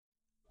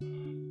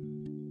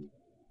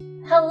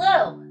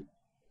Hello,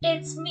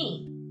 it's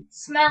me,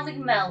 Smelly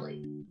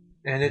Melly.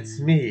 And it's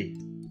me,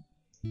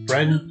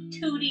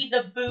 Tootie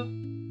the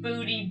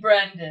Booty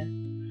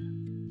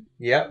Brendan.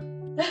 Yep.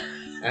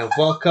 And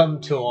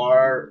welcome to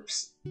our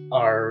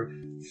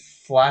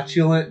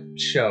flatulent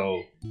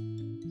show.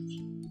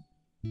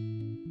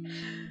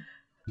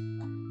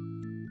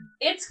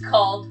 It's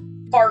called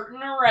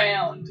Farting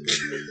Around.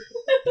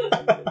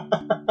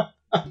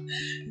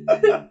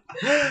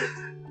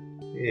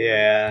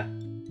 Yeah,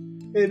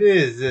 it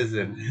is,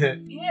 isn't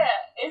it? Yeah,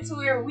 it's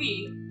where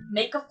we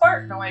make a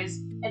fart noise,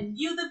 and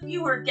you, the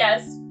viewer,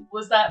 guess,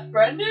 was that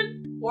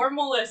Brendan or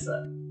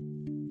Melissa?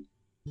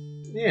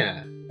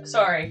 Yeah.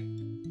 Sorry, I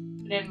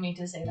didn't mean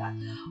to say that.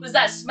 Was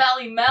that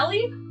Smelly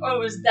Melly, or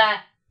was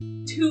that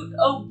Toot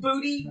O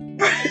Booty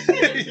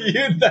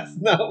Brendan? That's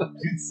not what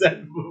you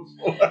said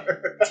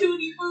before.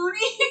 Tootie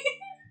Booty?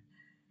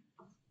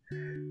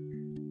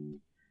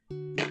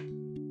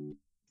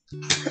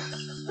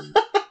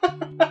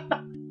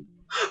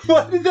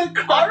 What did that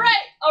cry?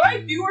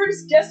 Alright,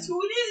 viewers, guess who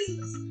it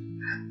is?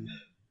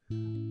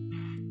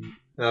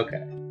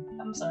 Okay,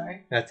 I'm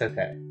sorry. that's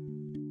okay.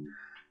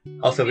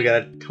 Also, we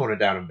gotta tone it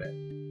down a bit.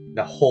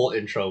 The whole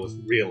intro was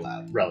real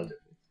loud,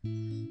 relatively.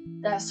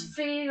 That's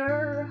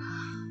fair.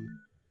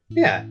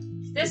 Yeah.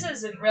 This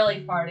isn't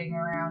really farting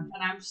around,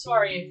 and I'm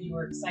sorry if you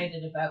were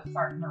excited about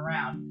farting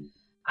around.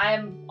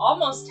 I'm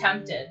almost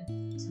tempted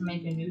to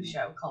make a new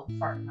show called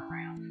Farting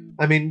Around.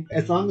 I mean,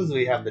 as long as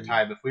we have the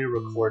time, if we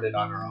record it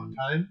on our own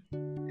time,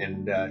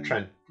 and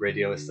Trent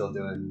Radio is still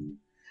doing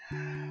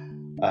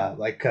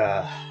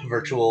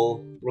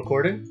virtual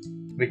recording,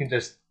 we can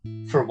just,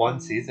 for one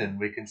season,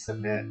 we can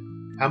submit,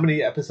 how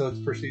many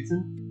episodes per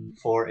season?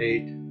 4,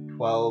 8,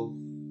 12,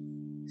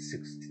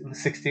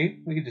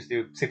 16? We could just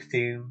do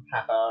 16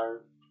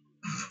 half-hour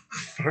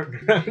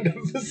farting around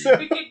episodes.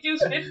 We could do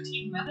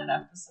 15-minute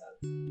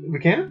episodes. We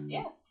can?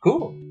 Yeah.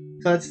 Cool.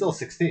 So that's still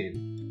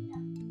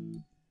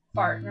 16.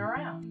 Farting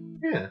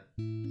around. Yeah.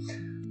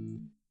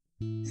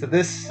 So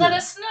this... Let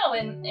us know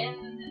in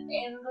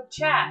the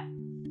chat.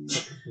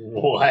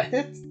 What?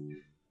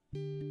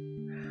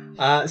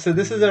 So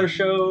this is our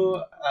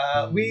show.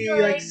 We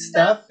like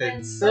stuff,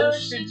 and so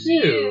should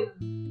you.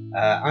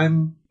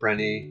 I'm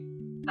Brenny.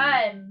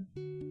 I'm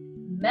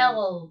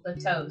Mellow the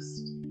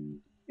Toast.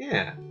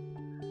 Yeah.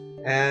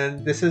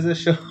 And this is a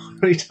show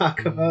where we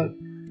talk about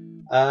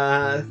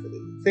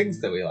things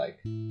that we like,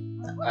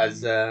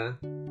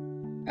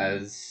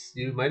 as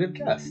you might have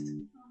guessed.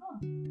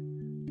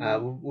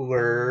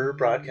 We're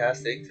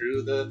broadcasting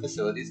through the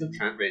facilities of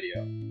Trent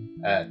Radio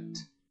at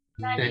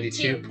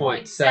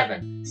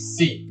 92.7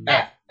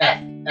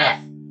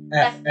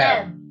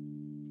 CFFFM.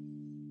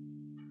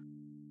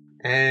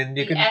 And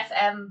you The can...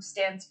 FM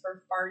stands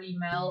for Farty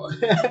Mel.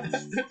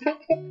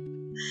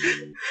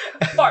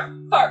 Fart,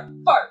 fart,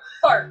 fart,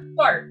 fart,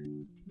 fart.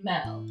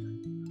 Mel.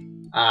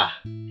 Ah.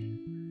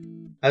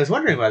 I was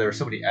wondering why there were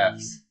so many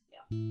F's.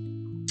 Yeah.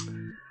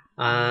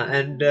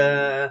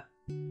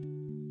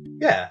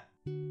 Yeah.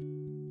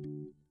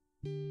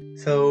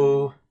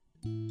 So,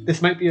 this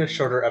might be a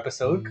shorter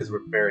episode because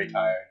we're very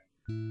tired.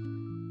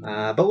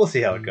 But we'll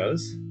see how it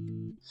goes.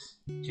 Do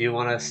you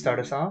want to start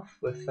us off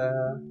with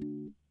a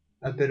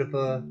bit of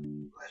a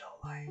little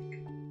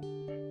like...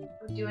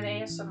 We're doing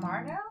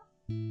ASMR now?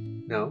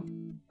 No?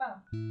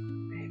 Oh.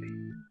 Maybe.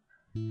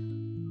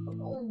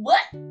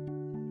 What?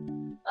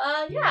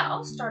 Yeah,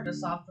 I'll start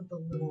us off with a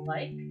little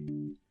like.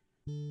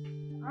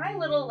 My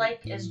little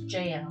like is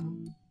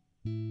jam.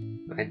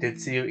 I did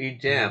see you eat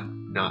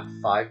jam not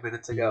 5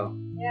 minutes ago.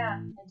 Yeah,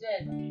 I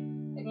did.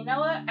 And you know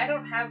what? I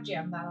don't have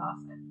jam that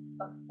often.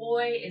 But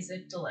boy, is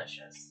it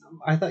delicious.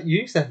 I thought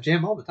you used to have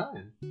jam all the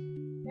time.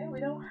 Yeah, we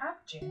don't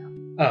have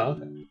jam. Oh,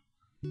 okay.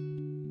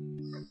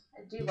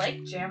 I do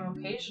like jam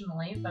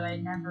occasionally, but I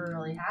never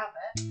really have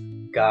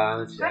it.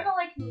 Gotcha. Kind of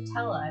like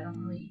Nutella. I don't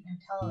really eat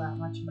Nutella that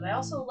much, but I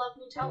also love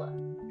Nutella.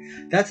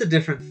 That's a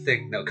different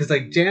thing, though. Because,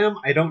 like, jam,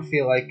 I don't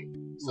feel like...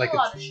 It's a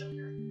lot of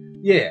sugar.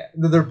 Yeah,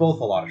 they're both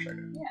a lot of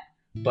sugar. Yeah.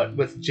 But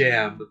with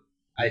jam,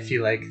 I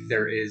feel like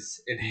there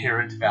is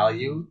inherent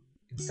value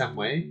in some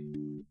way.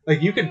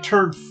 Like, you can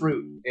turn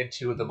fruit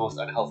into the most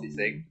unhealthy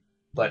thing,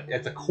 but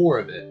at the core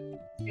of it...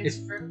 It's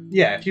fruit?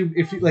 Yeah, if you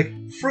like,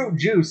 fruit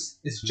juice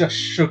is just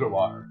sugar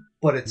water,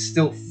 but it's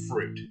still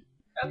fruit.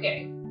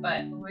 Okay,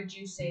 but would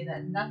you say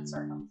that nuts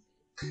are healthy?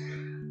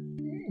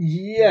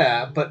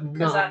 Yeah, but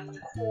Because not... at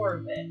the core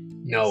of it,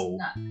 No. it's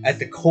nuts. At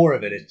the core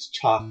of it, it's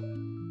chocolate.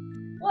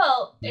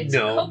 Well, it's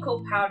No.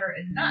 cocoa powder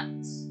and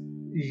nuts.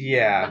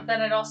 Yeah. But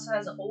then it also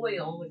has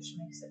oil, which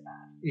makes it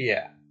bad.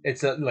 Yeah.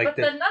 It's a, like But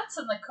the nuts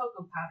and the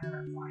cocoa powder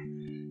are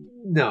fine.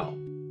 No.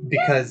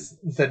 Because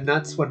the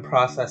nuts, when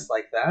processed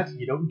like that,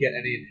 you don't get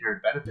any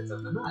inherent benefits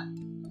of the nut.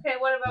 Okay,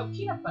 what about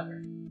peanut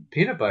butter?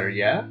 Peanut butter,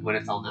 yeah, when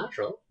it's all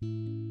natural.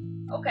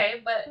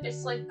 Okay, but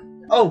it's like...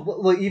 Oh,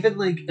 well, even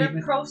like...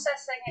 They're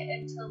processing it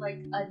into,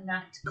 like, a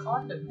nut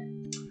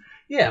condiment.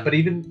 Yeah, but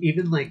even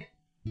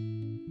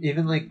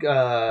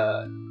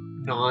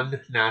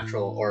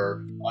non-natural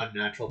or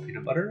unnatural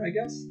peanut butter, I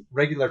guess.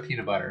 Regular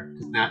peanut butter,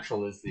 because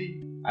natural is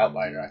the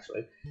outlier,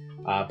 actually.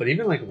 But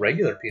even like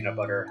regular peanut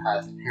butter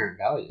has inherent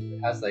value.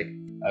 It has like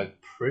a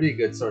pretty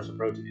good source of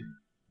protein.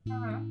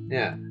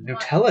 Yeah,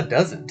 Nutella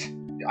doesn't.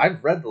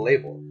 I've read the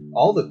label.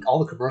 All the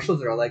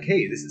commercials are like,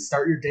 "Hey, this is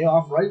start your day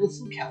off right with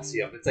some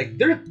calcium." It's like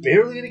there's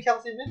barely any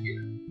calcium in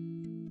here.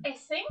 I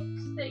think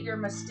that you're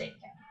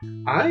mistaken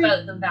I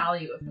about the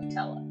value of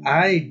Nutella.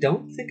 I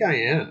don't think I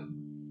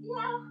am.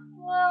 Yeah,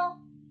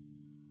 well,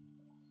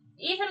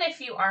 even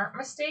if you aren't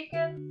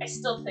mistaken, I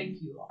still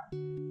think you are.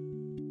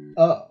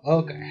 Oh,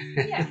 okay.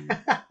 Yeah.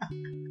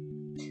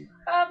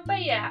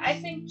 But yeah, I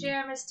think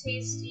jam is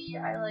tasty.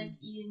 I like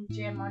eating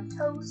jam on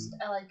toast.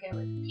 I like it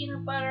with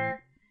peanut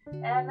butter.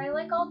 And I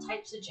like all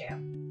types of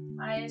jam.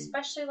 I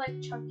especially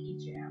like chunky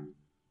jam.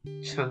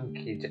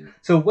 Chunky jam.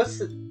 So what's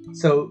the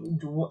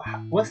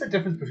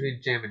difference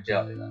between jam and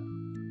jelly then?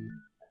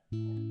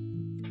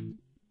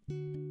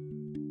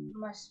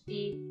 Must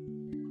be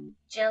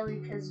jelly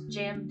because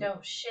jam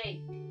don't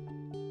shake.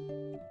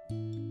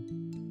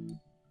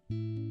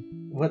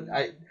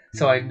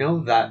 So I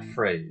know that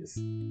phrase.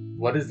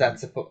 What is that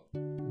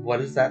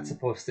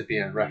supposed to be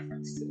in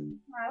reference to?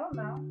 I don't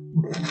know.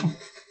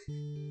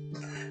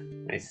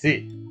 I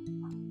see.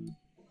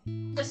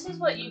 This is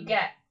what you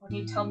get when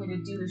you tell me to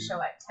do the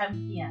show at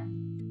 10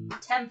 p.m.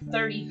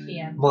 10:30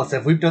 p.m. Melissa,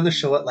 if we've done the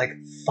show at like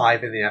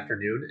 5 in the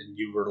afternoon and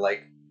you were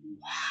like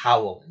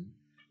howling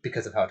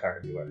because of how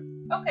tired you were.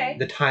 Okay.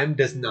 The time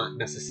does not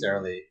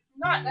necessarily.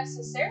 Not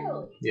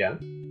necessarily. Yeah.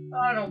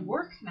 On a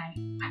work night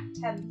at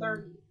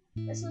 10:30.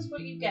 This is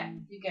what you get.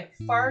 You get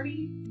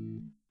farty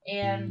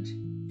and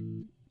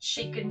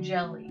shaken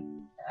jelly.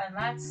 And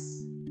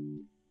that's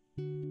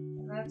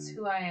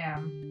who I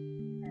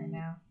am right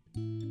now.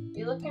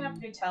 You looking up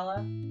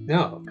Nutella?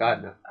 No,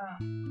 God no. Oh.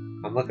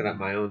 I'm looking at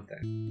my own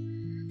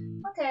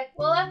thing. Okay,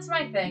 well that's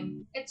my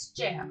thing. It's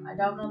jam. I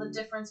don't know the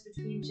difference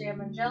between jam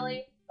and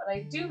jelly, but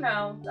I do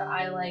know that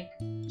I like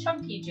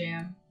chunky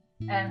jam,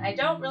 and I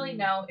don't really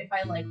know if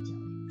I like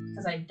jelly,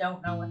 because I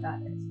don't know what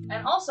that is.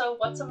 And also,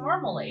 what's a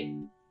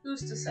marmalade?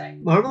 Who's to say?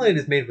 Marmalade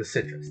is made with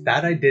citrus.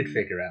 That I did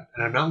figure out,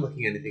 and I'm not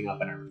looking anything up,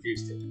 and I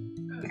refuse to,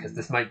 because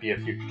this might be a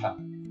future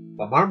topic.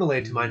 But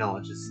marmalade, to my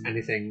knowledge, is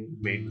anything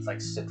made with like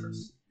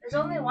citrus. There's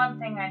only one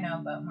thing I know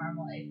about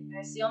marmalade, and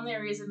it's the only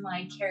reason why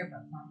I care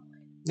about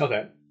marmalade.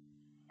 Okay.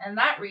 And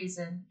that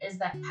reason is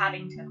that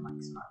Paddington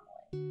likes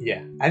marmalade.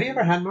 Yeah. Have you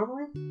ever had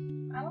marmalade?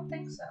 I don't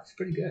think so. It's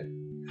pretty good.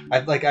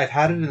 I've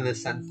had it in the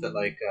sense that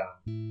like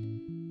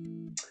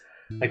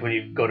when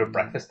you go to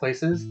breakfast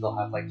places, they'll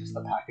have like just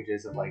the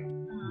packages of like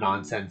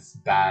nonsense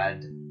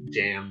bad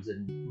jams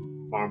and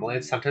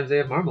marmalade. Sometimes they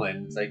have marmalade,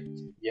 and it's like,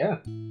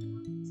 yeah,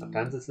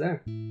 sometimes it's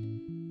there.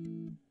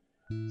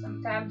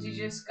 Sometimes you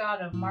just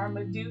gotta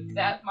Marmaduke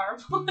that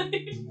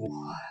marmalade.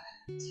 What?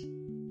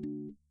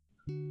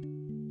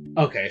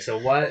 Okay, so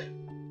what?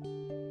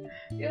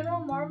 You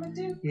know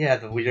Marmaduke? Yeah,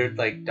 the weird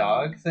like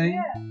dog thing.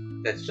 Yeah.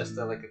 That's just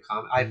like a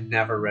comic. I've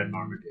never read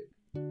Marmaduke.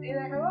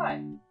 Neither have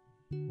I.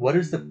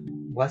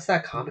 What's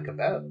that comic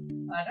about?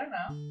 I don't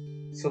know.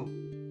 So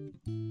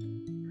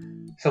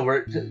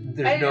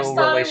there's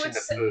no relation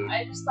to food.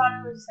 I just thought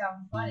it would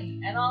sound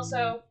funny. And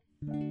also,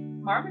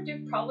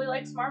 Marmaduke probably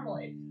likes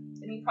marmalade.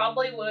 And he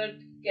probably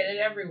would get it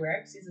everywhere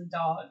because he's a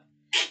dog.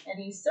 And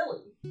he's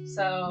silly.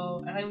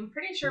 So, and I'm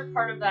pretty sure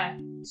part of that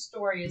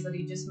story is that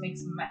he just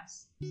makes a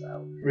mess.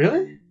 So.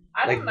 Really?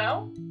 I don't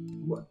know.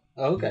 What?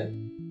 Okay.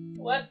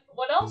 What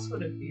else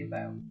would it be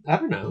about? I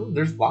don't know.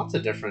 There's lots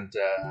of different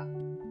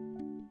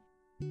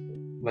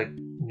like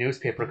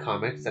newspaper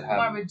comics that have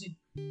Marmaduke,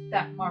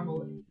 that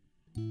marmalade.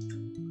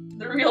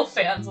 The real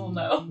fans will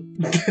know.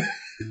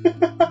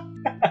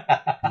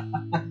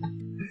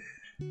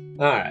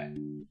 Alright.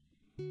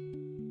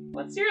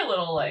 What's your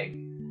little like?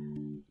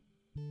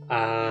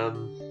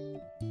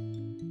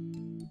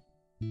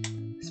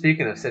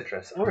 Speaking of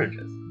citrus,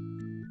 oranges.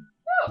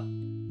 Oh.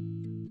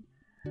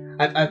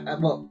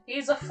 Well,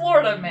 He's a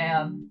Florida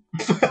man.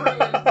 Through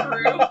and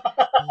through.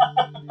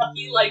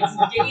 He likes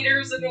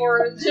gators and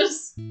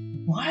oranges.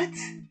 What?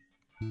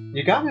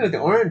 You got me with the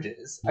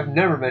oranges. I've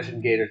never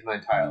mentioned gators my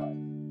entire life.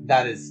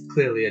 That is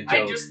clearly a joke.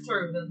 I just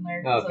threw it in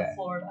there because Okay. of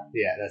Florida.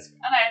 Yeah, that's fair.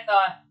 And I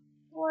thought,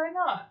 why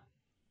not?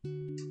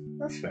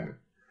 That's fair.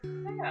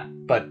 Yeah.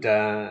 But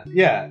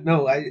yeah,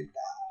 no,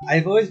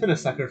 I've always been a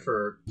sucker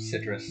for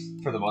citrus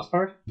for the most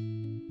part.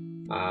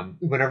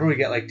 Whenever we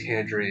get like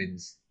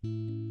tangerines,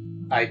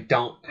 I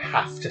don't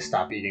have to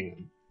stop eating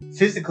them.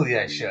 Physically,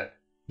 I should.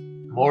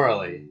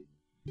 Morally,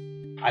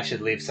 I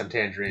should leave some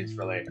tangerines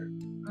for later.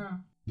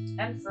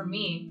 And for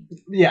me.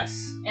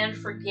 Yes. And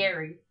for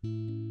Gary.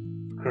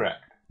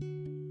 Correct.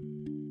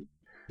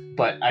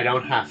 But I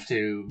don't have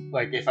to,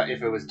 like, if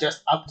it was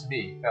just up to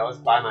me, if I was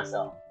by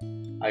myself,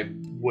 I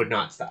would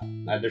not stop.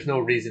 There's no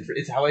reason for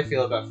it's how I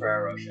feel about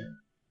Ferrero Rocher.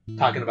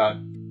 Talking about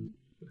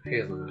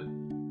hazelnut.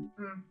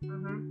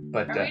 Mm-hmm.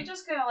 But are we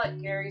just gonna let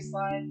Gary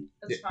slide?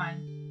 That's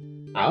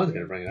fine. I was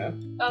gonna bring it up.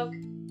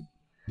 Okay.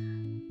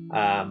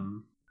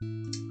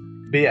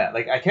 But yeah,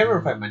 like I can't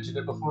remember if I mentioned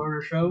it before on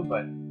our show,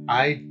 but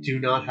I do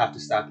not have to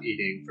stop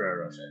eating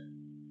Ferrero Rocher.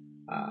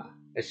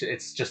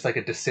 It's just like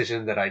a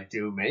decision that I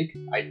do make.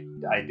 I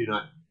do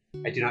not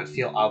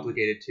feel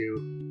obligated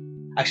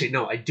to. Actually,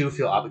 no, I do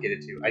feel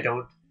obligated to. I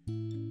don't.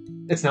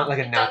 It's not like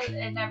a natural.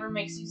 It never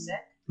makes you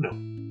sick. No,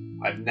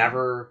 I've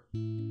never.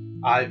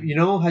 You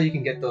know how you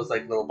can get those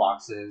like little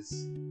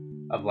boxes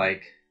of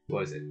like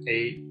what was it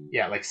 8?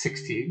 Yeah, like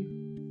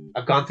 16.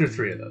 I've gone through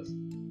 3 of those,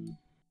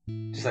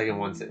 just like in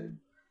one sitting.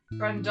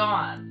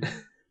 Brendan,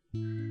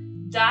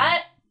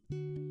 that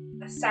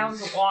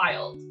sounds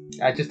wild.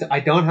 I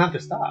don't have to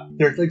stop.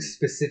 There's like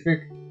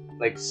specific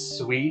like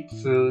sweet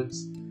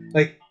foods.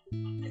 Like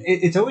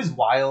it's always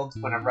wild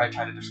whenever I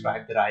try to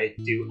describe that I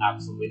do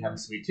absolutely have a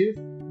sweet tooth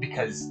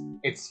because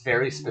it's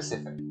very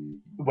specific.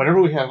 Whenever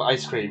we have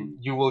ice cream,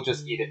 you will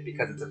just eat it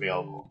because it's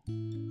available.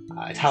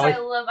 It's how I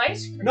love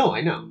ice cream. No,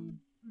 I know.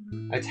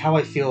 Mm-hmm. It's how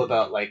I feel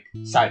about like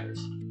ciders.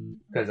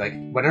 Because like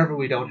whenever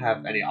we don't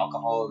have any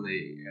alcohol in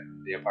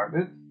the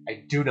apartment,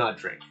 I do not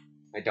drink.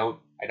 I don't.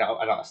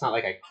 It's not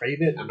like I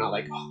crave it. I'm not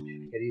like, oh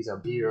man, I could use a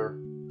beer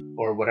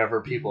or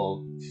whatever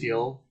people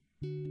feel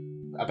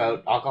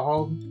about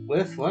alcohol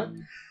with what.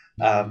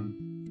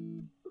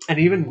 And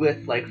even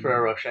with like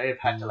Ferrero Rocher, I've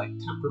had to like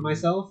temper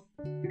myself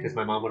because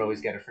my mom would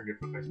always get it for me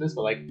for Christmas.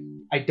 But like,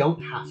 I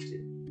don't have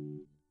to.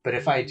 But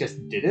if I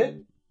just did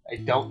it, I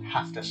don't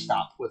have to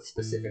stop with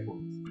specific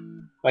ones.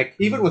 Like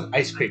even with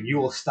ice cream, you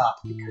will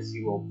stop because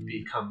you will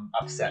become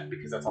upset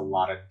because that's a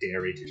lot of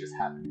dairy to just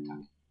have in your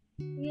tummy.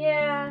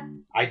 Yeah.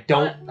 I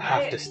don't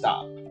have to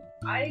stop.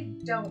 I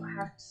don't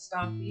have to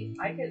stop eating.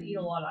 I could eat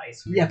a lot of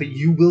ice cream. Yeah, but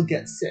you will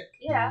get sick.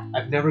 Yeah.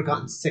 I've never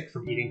gotten sick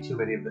from eating too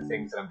many of the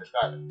things that I'm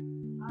describing.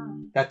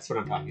 That's what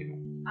I'm talking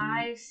about.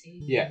 I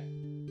see. Yeah.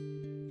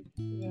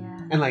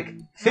 Yeah. And like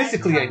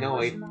physically, I know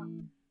I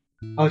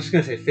was just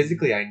gonna say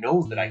physically, I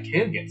know that I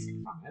can get sick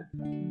from it,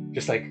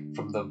 just like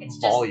from the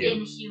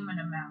volume. It's just inhuman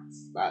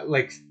amounts.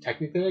 Like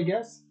technically, I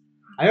guess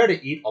I already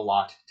eat a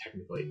lot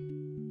technically.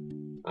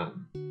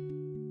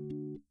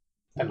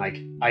 And like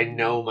I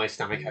know my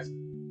stomach has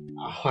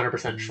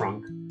 100%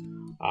 shrunk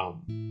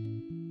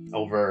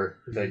over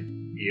the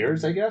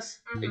years, I guess.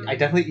 Mm-hmm. I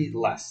definitely eat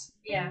less.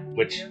 Yeah.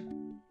 Which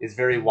is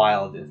very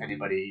wild. If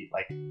anybody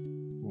like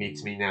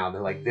meets me now,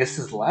 they're like, "This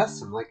is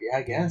less." I'm like, "Yeah,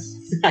 I guess."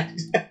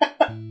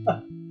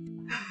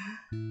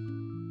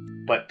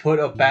 But put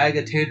a bag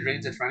of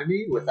tangerines in front of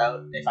me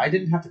if I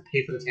didn't have to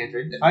pay for the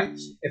tangerines,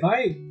 if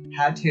I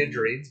had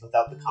tangerines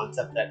without the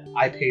concept that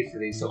I paid for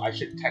these, so I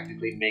should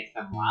technically make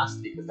them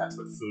last because that's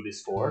what food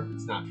is for.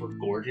 It's not for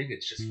gorging,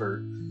 it's just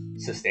for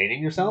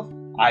sustaining yourself.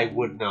 I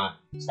would not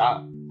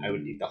stop. I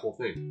would eat the whole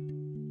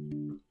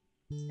thing.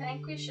 I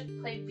think we should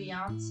play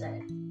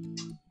Beyonce.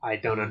 I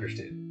don't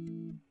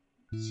understand.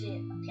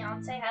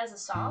 Beyonce has a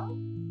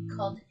song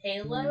called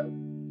Halo.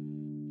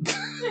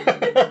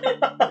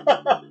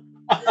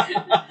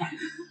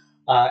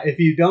 If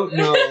you don't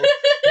know,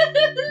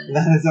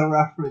 that is a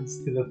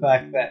reference to the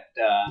fact that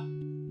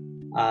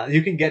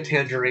you can get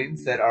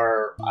tangerines that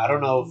are, I don't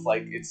know if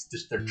like it's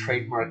just their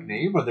trademark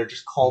name or they're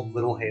just called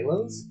Little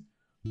Halos.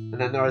 And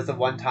then there was the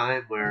one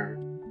time where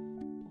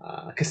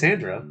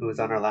Cassandra, who was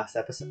on our last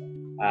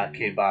episode,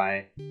 came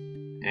by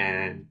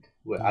and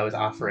I was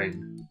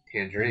offering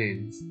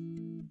tangerines,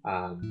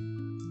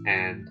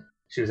 and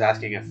she was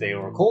asking if they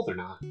were cold or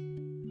not,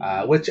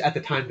 which at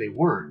the time they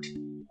weren't.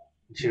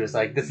 She was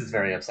like, "This is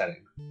very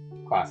upsetting."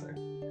 Classic.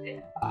 Yeah.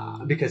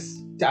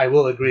 Because I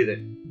will agree that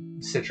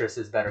citrus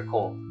is better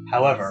cold.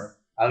 However,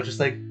 I was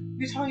just like, "What are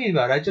you talking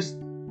about? I just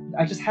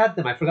had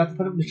them. I forgot to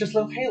put them. They're just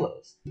little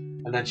halos."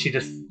 And then she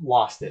just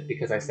lost it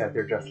because I said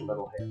they're just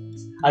little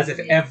halos, as if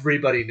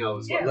everybody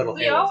knows what little halos.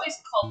 We always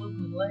call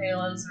them little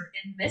halos, or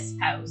in this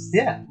house.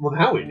 Yeah. Well,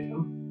 now we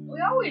do.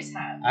 We always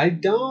have. I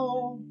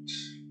don't.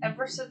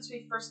 Ever since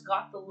we first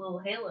got the little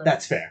halos.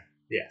 That's fair.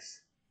 Yes.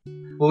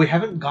 Well, we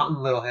haven't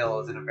gotten little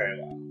halos in a very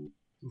while.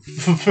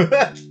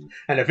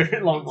 And a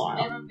very long while.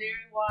 It's been a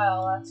very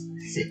while, that's for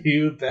sure.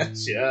 You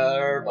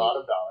betcha,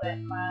 bottom dollar.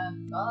 My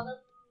bottom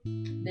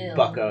bill.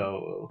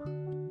 Bucko.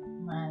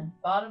 My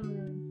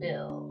bottom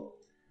bills.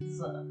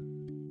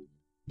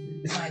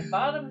 My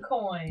bottom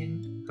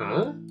coin.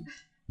 Huh?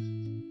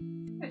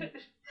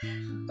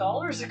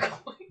 $1 a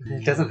coin.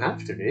 It doesn't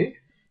have to be.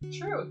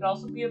 True, it could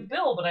also be a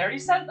bill, but I already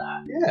said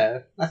that.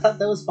 Yeah, I thought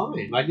that was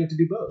fine. Why'd you have to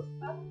do both?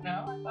 I don't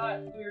know, I thought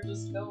we were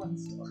just going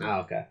still. Oh,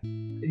 okay.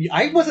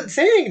 I wasn't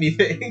saying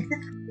anything.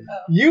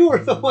 Oh. You were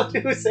the one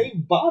who was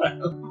saying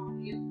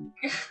bottom. You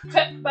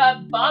got my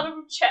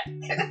bottom check.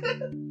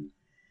 You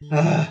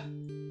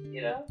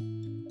know?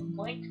 A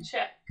blank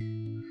check.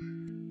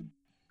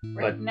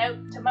 Written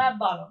out to my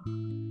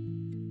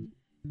bottom.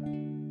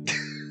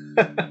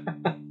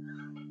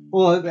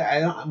 Well,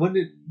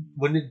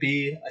 wouldn't it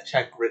be a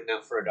check written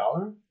out for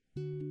 $1?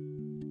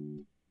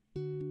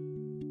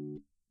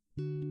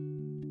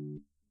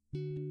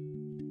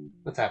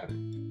 What's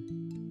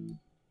happening?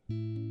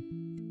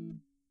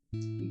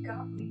 You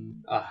got me.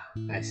 Ah,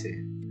 I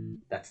see.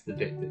 That's the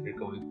bit that you're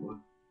going for.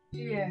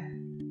 Yeah,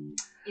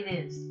 it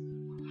is.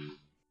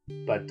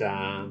 But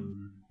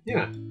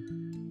Yeah.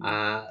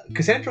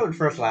 Cassandra went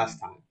first last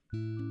time.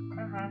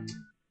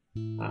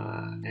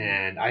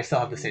 And I still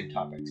have the same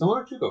topic. So why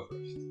don't you go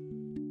first?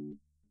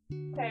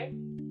 Okay.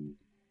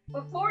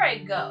 Before I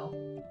go,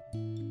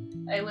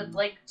 I would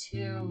like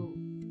to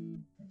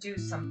do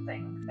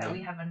something that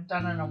we haven't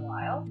done in a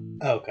while.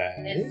 Okay.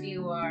 If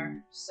you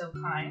are so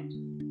kind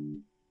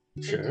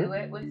to do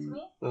it with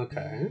me.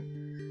 Okay.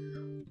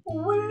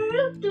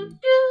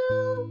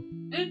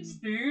 It's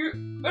the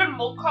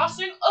Animal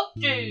Crossing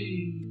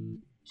update.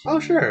 Oh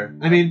sure.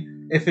 I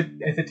mean, if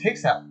it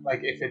takes that, like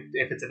if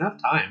it's enough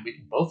time, we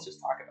can both just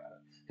talk about it.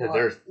 Because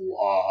there's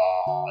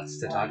lots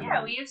to talk about.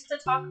 Yeah, we used to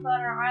talk about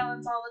our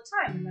islands all the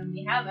time, and then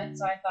we haven't.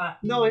 So I thought,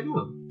 no, I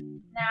know.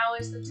 Now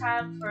is the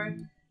time for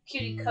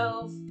Cutie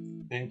Cove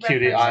and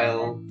Cutie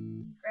Isle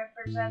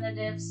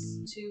representatives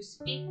to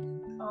speak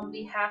on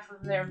behalf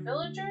of their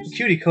villagers.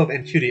 Cutie Cove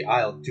and Cutie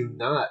Isle do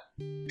not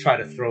try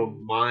to throw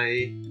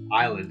my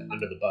island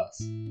under the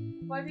bus.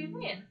 What do you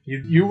mean?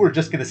 You were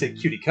just gonna say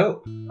Cutie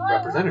Cove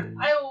representative.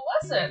 I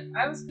wasn't.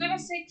 I was gonna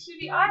say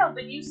Cutie Isle,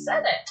 but you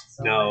said it.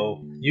 So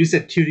no, you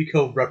said Cutie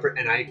Cove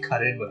and I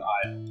cut in with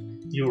Isle.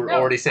 You were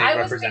already saying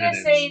representative. I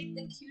was gonna say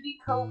the Cutie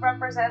Cove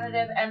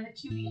representative and the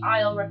Cutie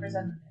Isle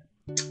representative.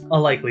 A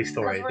likely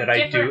story that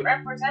I do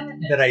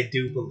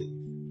believe.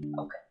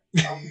 Okay.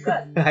 Oh,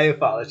 good. I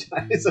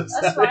apologize.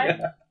 That's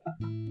fine.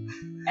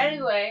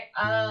 Anyway,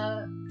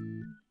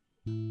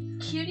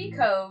 Cutie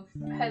Cove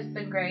has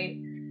been great.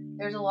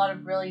 There's a lot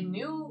of really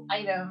new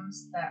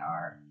items that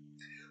are...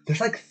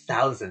 There's like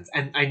thousands,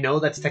 and I know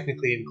that's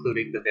technically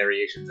including the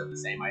variations of the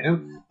same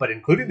item, but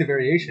including the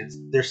variations,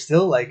 there's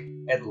still like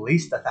at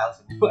least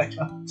 1,000 new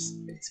items.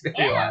 It's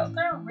very wild.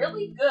 They're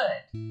really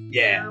good.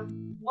 Yeah. They're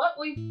what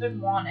we've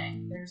been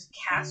wanting. There's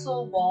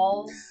castle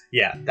walls.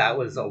 Yeah, that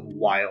was a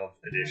wild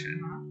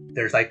addition.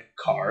 There's like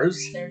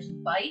cars. There's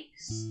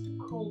bikes.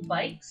 Cool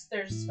bikes.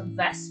 There's a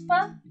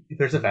Vespa.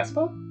 There's a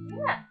Vespa?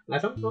 Yeah. I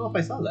don't know if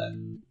I saw that.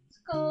 It's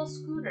like a little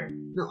scooter.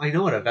 No, I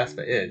know what a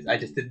Vespa is. I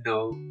just didn't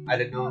know. I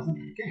didn't know it was in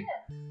the game.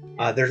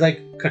 Yeah. There's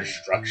like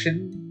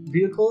construction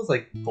vehicles,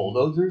 like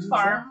bulldozers and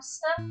farm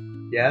stuff.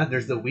 Yeah,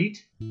 there's the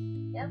wheat.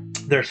 Yep.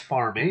 There's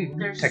farming.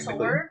 There's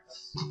technically.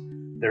 Swords.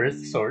 There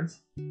is the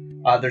swords.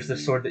 There's the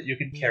sword that you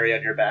can carry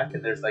on your back,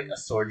 and there's like a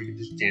sword you can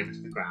just jam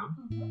into the ground.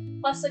 Mm-hmm.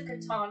 Plus a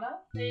katana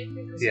that you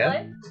can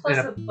display. Plus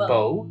and a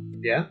bow.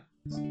 Yeah.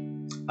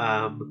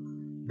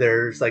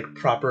 There's like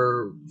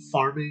proper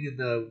farming in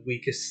the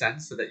weakest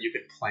sense, so that you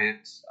can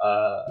plant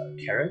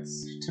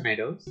carrots,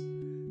 tomatoes,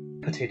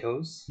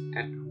 potatoes,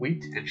 and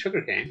wheat and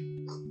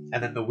sugarcane.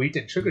 And then the wheat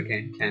and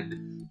sugarcane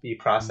can be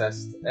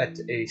processed at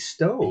a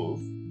stove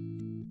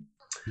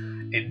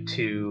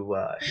into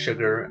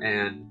sugar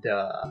and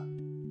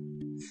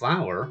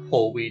flour,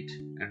 whole wheat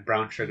and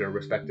brown sugar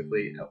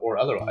respectively, or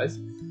otherwise.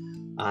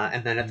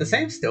 And then at the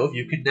same stove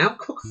you can now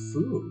cook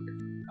food,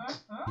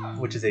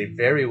 which is a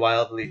very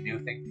wildly new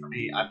thing for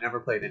me. I've never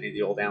played any of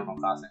the old Animal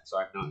Crossing, so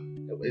I've not...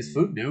 Is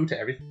food new to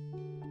everything?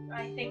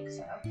 I think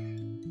so.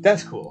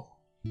 That's cool.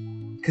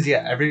 Because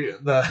yeah,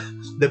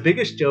 the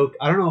biggest joke,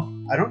 I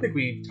don't think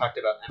we talked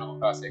about Animal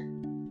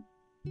Crossing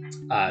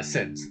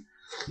since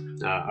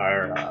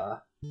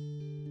our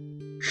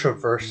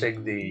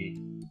traversing the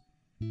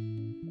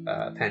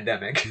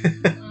pandemic.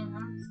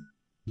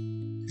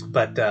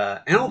 But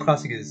Animal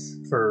Crossing is,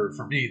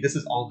 for me, this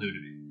is all new to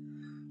me.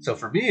 So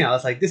for me, I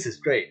was like, this is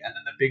great. And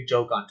then the big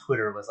joke on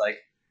Twitter was like,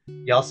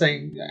 y'all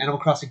saying Animal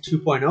Crossing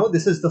 2.0?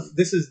 This is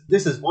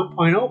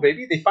 1.0,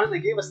 baby. They finally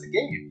gave us the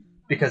game.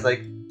 Because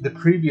like the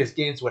previous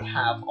games would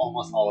have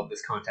almost all of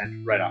this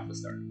content right off the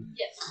start.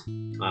 Yes.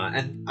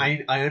 And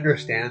I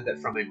understand that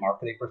from a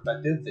marketing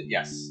perspective that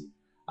yes,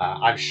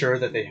 I'm sure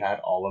that they had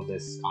all of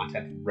this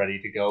content ready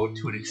to go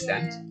to an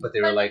extent, but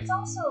they were like... It's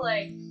also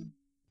like...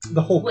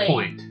 The whole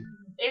point.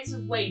 It's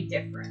way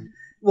different.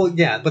 Well,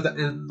 yeah, but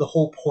the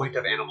whole point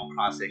of Animal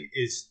Crossing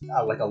is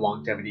like a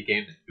longevity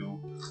game that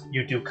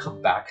you do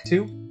come back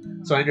to.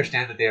 So I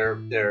understand that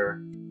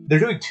they're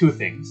doing two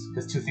things,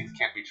 because two things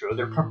can't be true.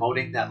 They're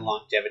promoting that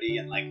longevity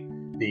and like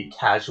the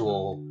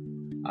casual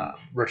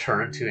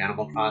return to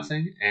Animal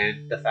Crossing,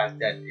 and the fact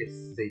that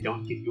if they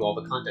don't give you all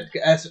the content,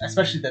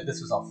 especially that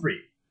this was all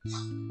free,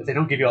 if they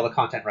don't give you all the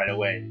content right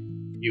away,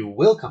 you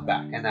will come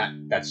back, and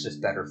that's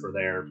just better for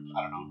their,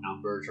 I don't know,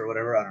 numbers or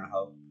whatever. I don't know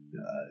how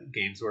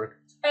games work.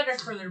 It's better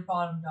for their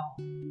bottom dollar.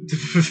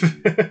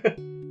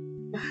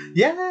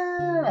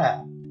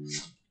 Yeah.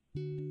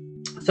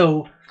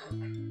 So,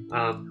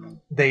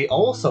 they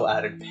also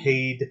added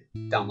paid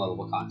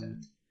downloadable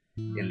content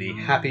in the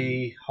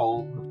Happy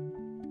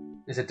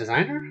Home. Is it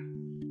Designer?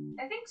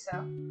 I think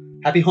so.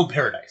 Happy Home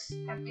Paradise.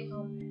 Happy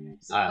Home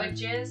Paradise,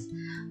 which is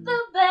the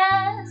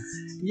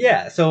best.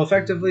 Yeah. So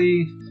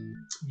effectively,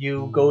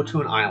 you go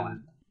to an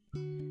island,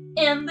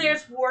 and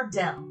there's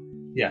Wardell.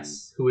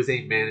 Yes, who is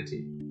a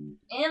manatee.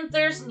 And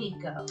there's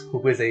Nico,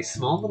 who is a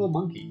small little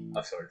monkey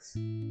of sorts.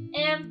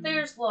 And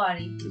there's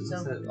Lottie, who's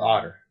an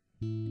otter.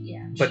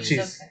 Yeah, but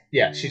she's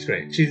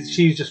great.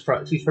 She's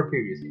from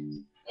previous games.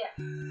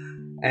 Yeah.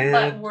 And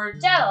but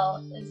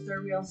Wardell is is the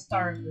real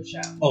star of the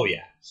show. Oh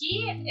yeah.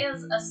 He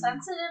is a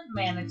sensitive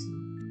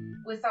manatee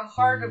with a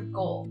heart of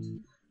gold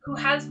who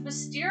has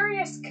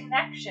mysterious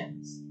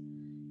connections.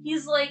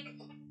 He's like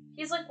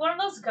one of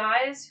those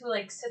guys who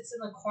like sits in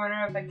the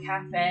corner of a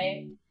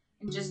cafe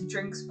and just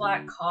drinks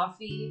black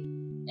coffee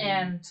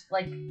and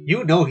like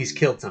You know he's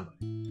killed somebody.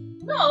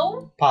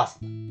 no.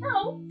 Possibly.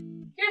 No.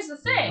 Here's the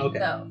thing, Okay.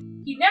 though.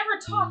 He never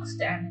talks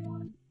to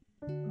anyone.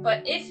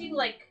 But if you,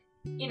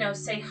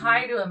 say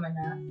hi to him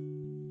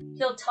enough,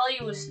 he'll tell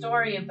you a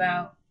story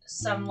about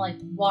some,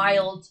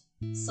 wild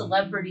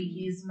celebrity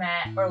he's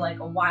met or,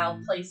 a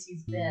wild place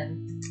he's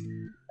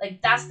been.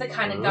 That's the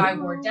kind of guy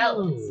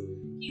Wardell is.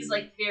 He's,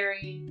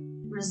 very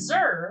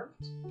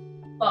reserved,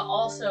 but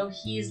also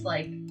he's,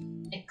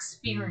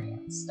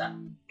 experienced stuff.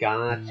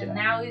 Gotcha. And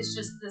now he's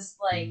just this,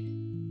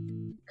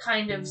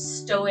 kind of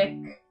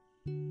stoic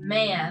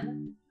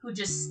man who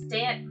just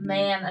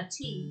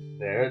manatee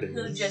There it is.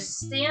 who just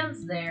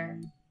stands there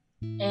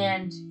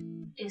and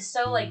is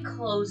so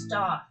closed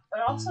off,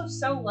 but also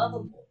so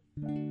lovable.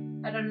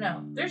 I don't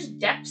know. There's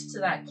depth to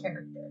that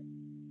character,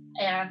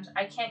 and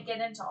I can't get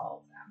into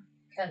all of them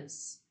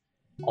because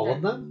All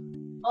of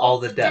them? all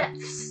the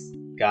depths.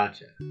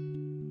 Gotcha.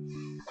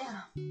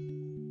 Yeah.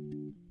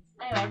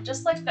 Anyway,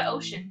 just like the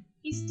ocean,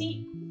 he's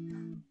deep.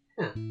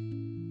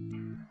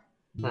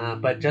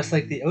 But just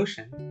like the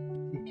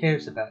ocean, he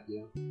cares about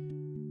you.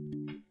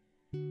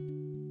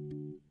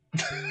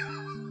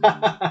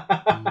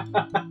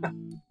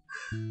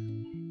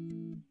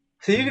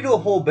 So you can do a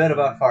whole bit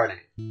about farting,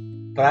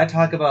 but I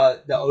talk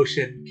about the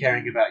ocean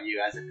caring about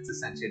you as if it's a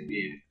sentient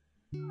being,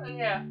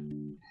 Yeah.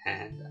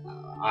 and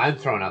I'm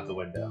thrown out the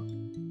window.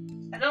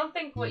 I don't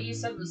think what you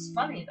said was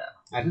funny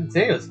though. I didn't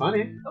say it was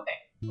funny.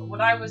 But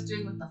what I was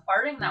doing with the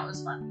farting, that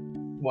was funny.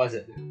 Was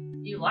it?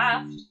 You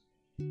laughed.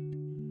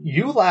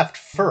 You laughed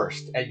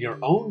first at your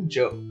own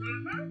joke.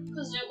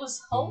 Because it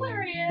was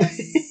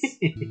hilarious.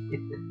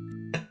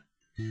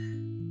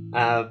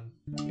 But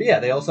yeah,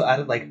 they also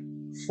added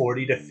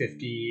 40 to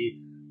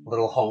 50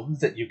 little homes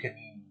that you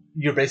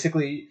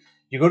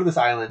go to this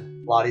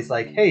island. Lottie's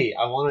like, hey,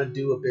 I want to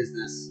do a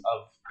business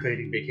of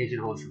creating vacation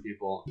homes for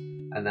people.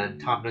 And then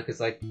Tom Nook is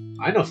like,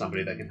 I know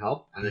somebody that can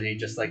help. And then he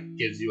just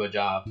gives you a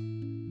job,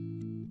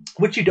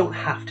 which you don't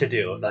have to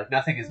do.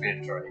 Nothing is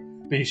mandatory.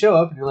 But you show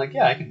up and you're like,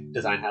 yeah, I can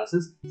design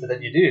houses. So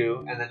then you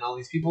do, and then all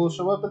these people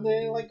show up and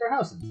they like their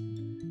houses.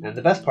 And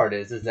the best part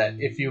is that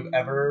if you've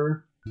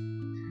ever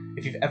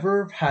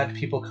had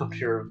people come to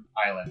your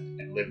island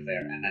and live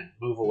there and then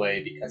move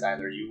away because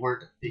either you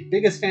weren't the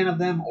biggest fan of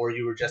them or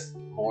you were just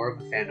more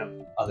of a fan of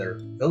other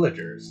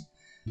villagers,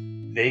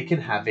 they can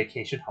have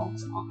vacation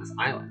homes on this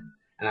island.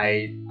 And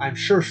I'm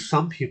sure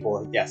some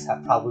people, yes,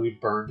 have probably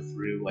burned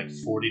through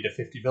 40 to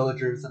 50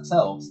 villagers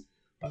themselves,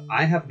 but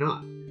I have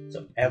not.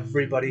 So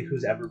everybody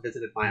who's ever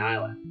visited my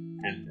island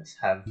and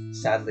have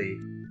sadly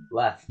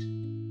left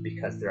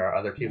because there are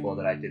other people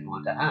that I didn't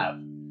want to have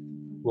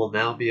will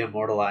now be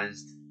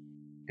immortalized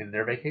in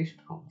their vacation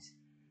homes.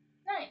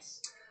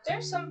 Nice.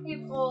 There's some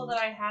people that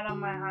I had on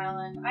my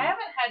island. I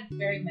haven't had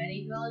very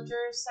many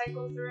villagers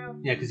cycle through.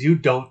 Yeah, because you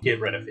don't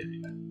get rid of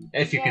anything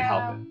if you can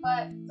help it.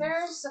 But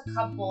there's a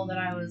couple that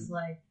I was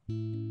like,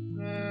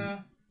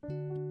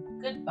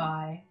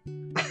 goodbye.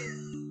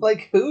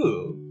 Like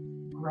who?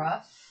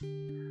 Gruff.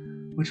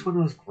 Which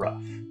one was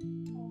Gruff? Oh,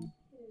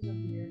 he was a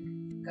weird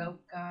goat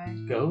guy.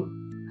 Goat?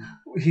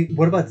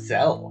 What about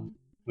Zell?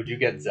 Would you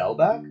get Zell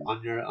back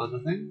on the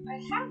thing?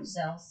 I have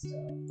Zell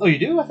still. Oh, you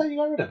do? I thought you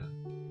got rid of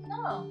him.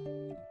 No.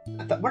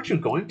 Weren't you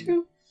going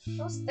to?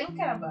 I was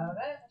thinking about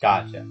it.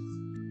 Gotcha.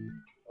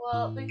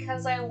 Well,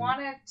 because I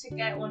wanted to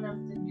get one of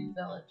the new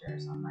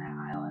villagers on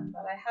my island,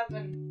 but I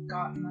haven't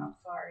gotten that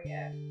far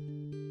yet.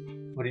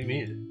 What do you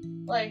mean?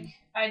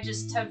 I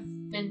just have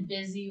been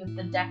busy with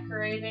the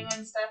decorating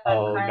and stuff.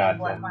 Oh, I've kind gotcha.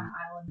 of let my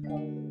island go a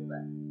little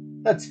bit.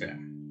 That's fair.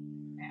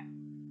 Yeah.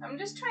 I'm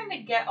just trying to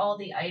get all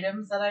the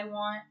items that I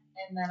want,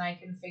 and then I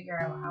can figure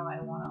out how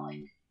I want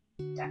to,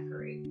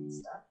 decorate and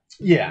stuff.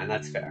 Yeah, and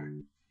that's fair.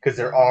 Because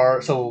there are,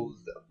 a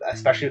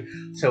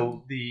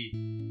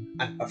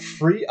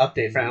free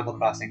update for Animal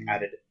Crossing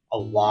added a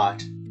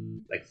lot,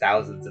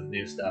 thousands of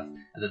new stuff,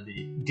 and then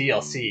the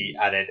DLC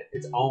added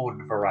its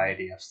own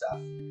variety of stuff.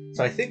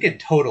 So I think in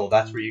total,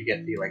 that's where you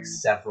get the,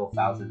 several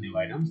thousand new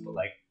items, but,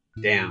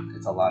 damn,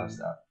 it's a lot of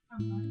stuff.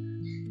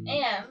 Mm-hmm.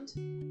 And,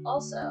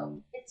 also,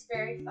 it's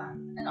very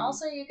fun. And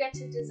also you get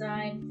to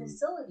design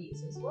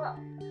facilities as well.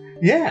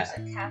 Yeah.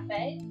 There's a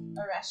cafe,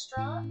 a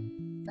restaurant,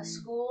 a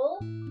school,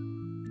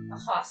 a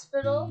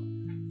hospital,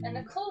 and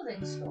a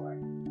clothing store.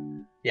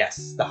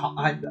 Yes,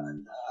 I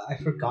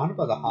forgot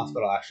about the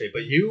hospital actually,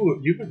 but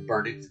you've been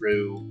burning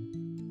through.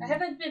 I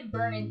haven't been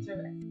burning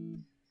through it.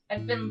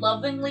 I've been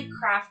lovingly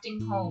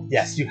crafting homes.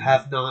 Yes, you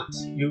have not.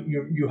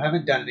 You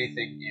haven't done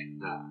anything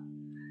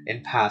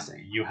in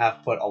passing. You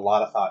have put a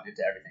lot of thought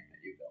into everything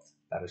that you built.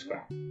 That is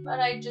correct. But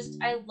I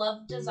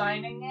love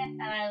designing it,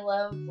 and I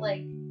love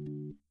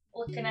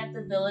looking at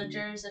the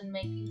villagers and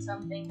making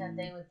something that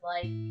they would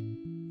like.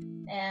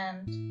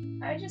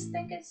 And I just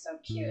think it's so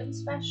cute and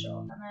special,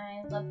 and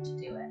I love to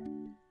do it.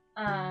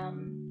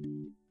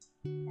 And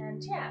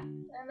yeah,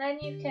 and then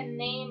you can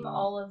name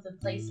all of the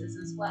places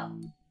as well.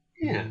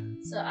 Yeah.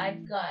 So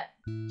I've got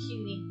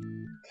Cutie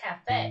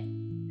Cafe.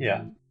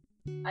 Yeah.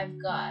 I've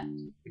got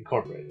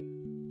Incorporated.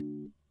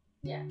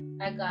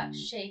 I got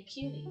Shea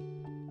Cutie.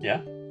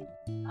 Yeah.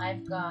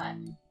 I've got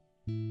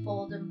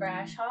Bold and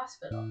Brash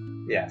Hospital.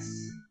 Yes.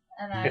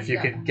 And If you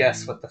can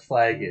guess what the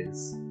flag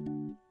is,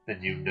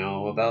 then you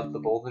know about the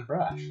Bold and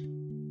Brash.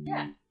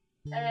 Yeah.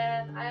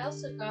 And I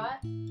also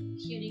got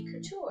Cutie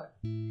Couture.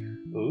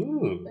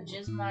 Ooh. Which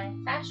is my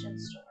fashion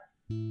store.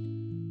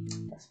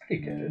 That's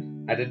pretty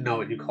good. I didn't know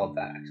what you called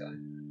that, actually.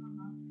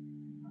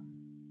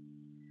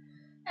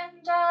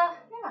 And,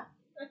 yeah,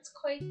 it's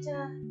quite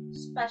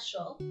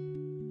special.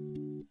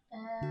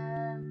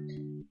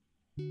 And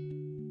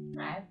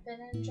I've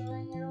been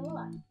enjoying it a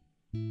lot.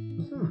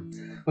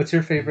 Mm-hmm. What's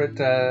your favorite,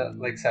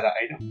 set of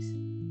items?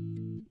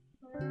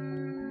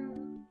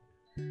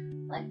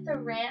 Like the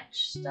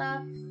ranch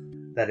stuff.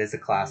 That is a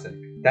classic.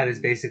 That is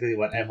basically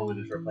what Evelyn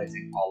is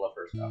replacing all of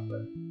her stuff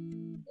with.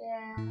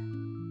 Yeah.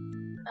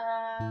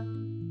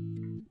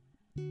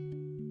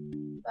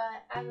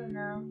 But I don't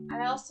know.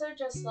 I also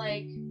just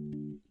I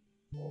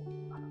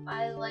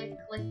like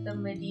the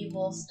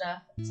medieval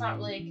stuff. It's not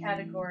really a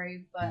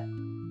category, but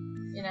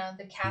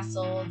the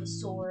castle, the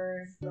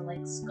sword,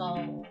 the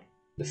skull.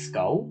 The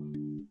skull?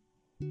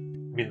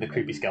 You mean the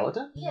creepy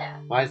skeleton? Yeah.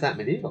 Why is that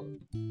medieval?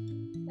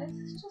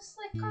 It's just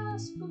a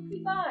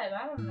spooky vibe.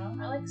 I don't know.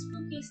 I like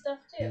spooky stuff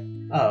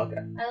too. Oh,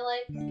 okay. I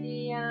like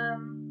the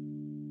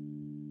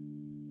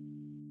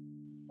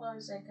what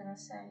was I gonna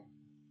say?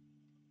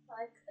 I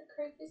like the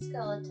creepy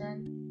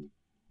skeleton.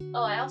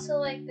 Oh, I also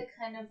like the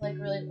kind of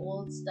really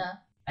old stuff.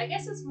 I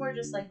guess it's more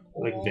just old.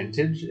 Like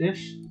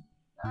vintage-ish?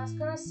 I was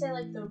gonna say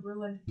the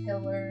ruined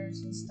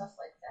pillars and stuff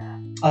like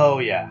that. Oh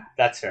yeah,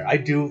 that's fair. I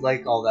do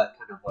like all that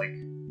kind of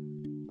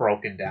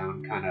broken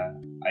down kind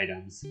of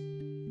items.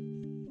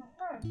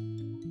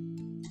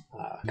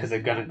 Because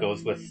it kind of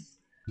goes with.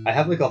 I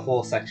have a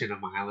whole section of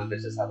my island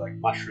that just has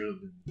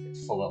mushrooms and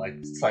it's full of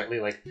slightly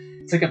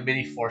it's like a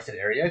mini forested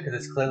area because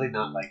it's clearly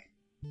not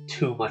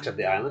too much of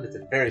the island. It's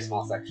a very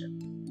small section,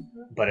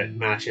 but it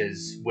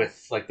matches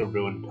with the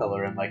ruined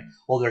pillar and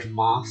there's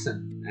moss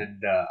and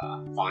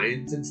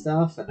vines and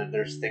stuff, and then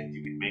there's things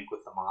you can make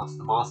with the moss.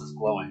 The moss is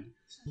glowing,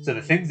 so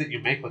the things that you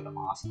make with the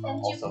moss are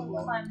also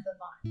glowing. Climb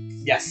the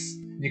vines. Yes,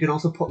 you can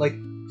also put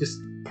just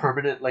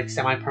permanent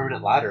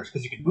semi-permanent ladders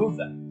because you can move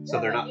them, so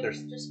they're not.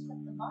 There's just put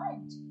the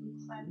vines. You can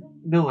climb them.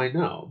 No, I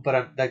know, but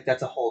I'm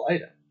that's a whole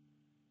item.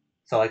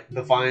 So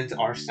the vines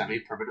are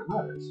semi-permanent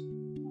ladders.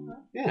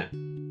 Yeah,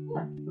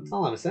 that's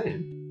all I was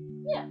saying.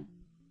 Yeah.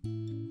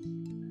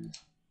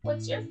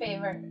 What's your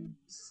favorite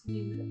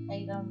new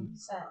item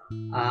set?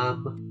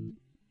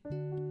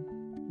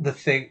 The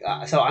thing.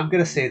 So I'm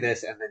gonna say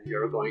this, and then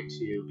you're going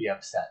to be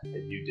upset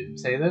that you didn't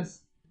say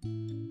this.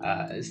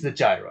 Is the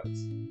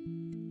gyroids.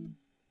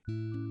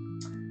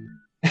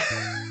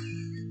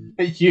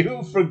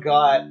 You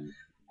forgot,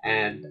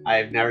 and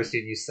I've never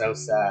seen you so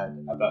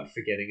sad about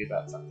forgetting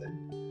about something.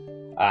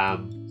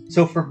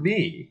 So for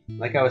me,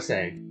 like I was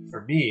saying,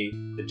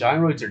 the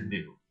gyroids are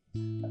new.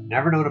 I've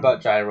never known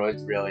about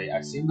gyroids, really.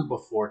 I've seen them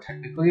before,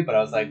 technically, but I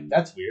was like,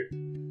 that's weird.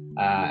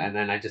 And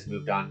then I just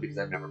moved on because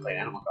I've never played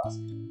Animal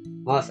Crossing.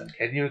 Melissa,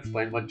 can you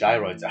explain what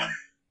gyroids are?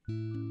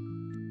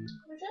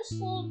 They're just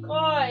little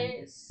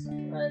guys,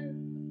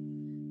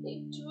 and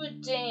they do a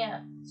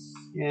dance.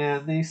 Yeah,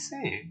 they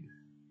sing.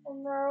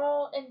 And they're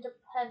all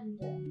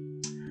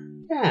independent.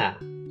 Yeah.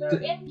 They're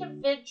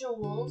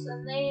individuals,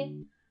 and they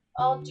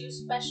all do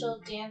special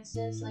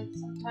dances.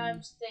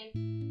 Sometimes they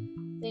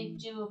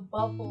do a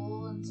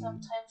bubble, and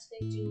sometimes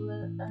they do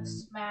a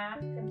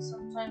smack, and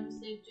sometimes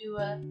they do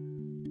a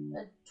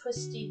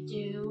twisty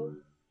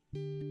do.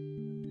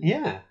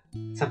 Yeah.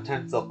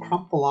 Sometimes they'll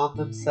crumple on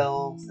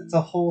themselves. It's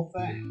a whole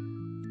thing.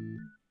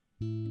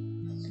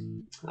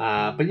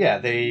 But yeah,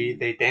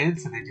 they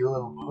dance and they do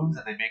little moves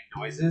and they make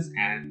noises,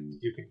 and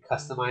you can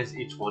customize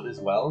each one as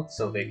well,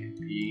 so they can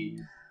be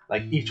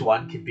each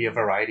one can be a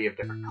variety of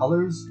different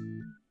colors,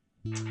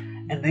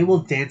 and they will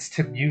dance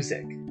to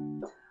music.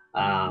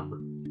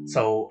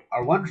 So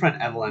our one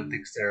friend Evelyn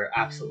thinks they're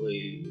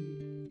absolutely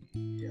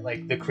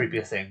the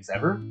creepiest things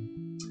ever,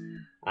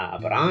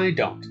 but I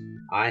don't.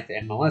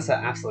 And Melissa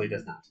absolutely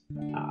does not.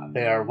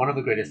 They are one of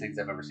the greatest things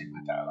I've ever seen in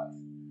my entire life.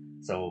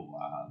 So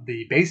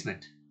the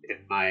basement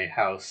in my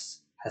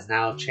house has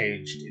now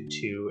changed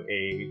into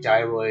a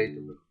gyroid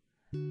room.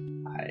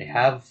 I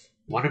have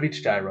one of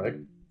each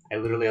gyroid. I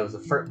was the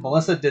first.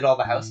 Melissa did all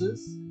the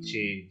houses.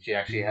 She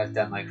actually has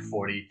done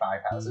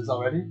 45 houses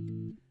already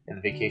in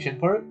the vacation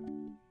part.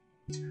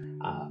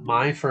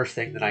 My first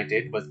thing that I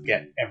did was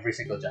get every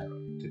single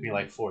gyroid. It took me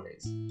 4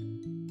 days.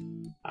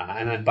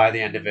 And then by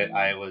the end of it,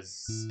 I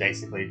was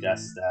basically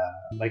just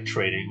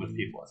trading with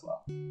people as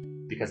well.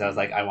 Because I was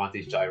I want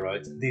these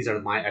gyroids. These are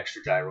my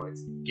extra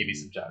gyroids. Give me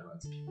some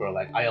gyroids. People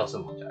are I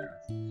also want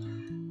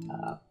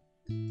gyroids.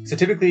 So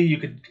typically you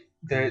could...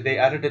 They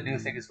added a new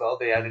thing as well.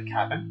 They added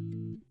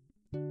cabin.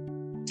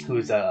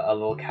 who's a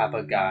little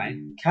kappa guy.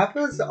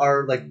 Kappas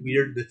are like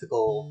weird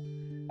mythical.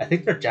 I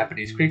think they're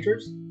Japanese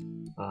creatures.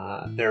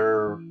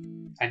 They're.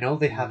 I know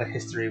they have a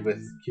history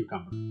with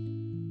cucumber.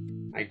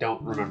 I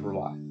don't remember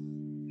why.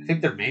 I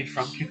think they're made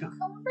from cucumber.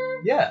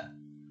 Yeah,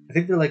 I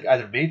think they're like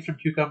either made from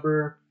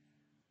cucumber.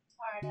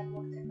 Alright, I'm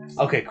looking.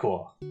 Okay,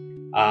 cool. So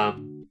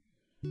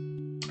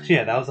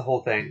yeah, that was the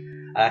whole thing.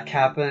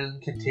 Kappan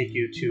can take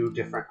you to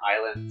different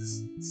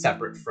islands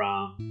separate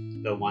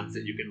from the ones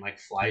that you can like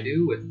fly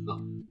to with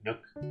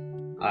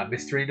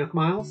mystery Nook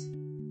miles.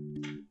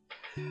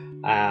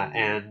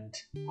 And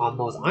on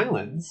those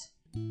islands,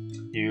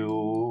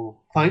 you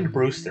find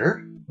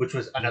Brewster, which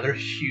was another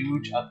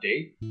huge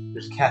update.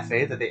 There's a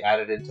cafe that they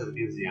added into the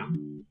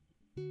museum.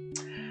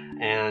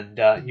 And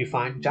you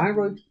find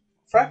gyroid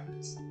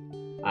fragments.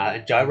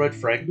 And gyroid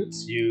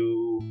fragments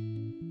you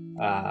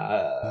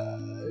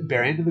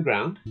bury into the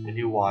ground and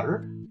you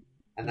water.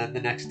 And then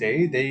the next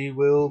day they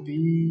will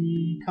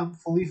become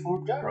fully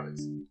formed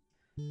gyroids.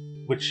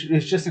 Which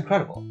is just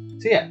incredible.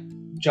 So yeah,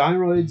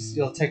 gyroids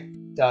you'll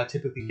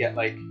typically get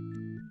like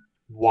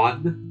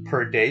 1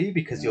 per day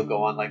because you'll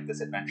go on like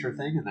this adventure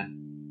thing and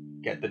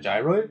then get the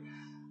gyroid.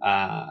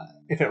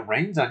 If it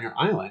rains on your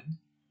island,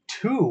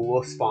 2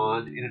 will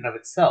spawn in and of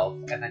itself,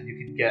 and then you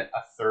can get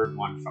a 3rd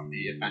one from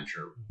the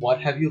adventure. What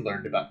have you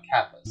learned about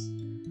kappas?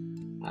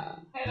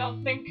 I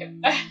don't think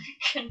I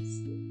can.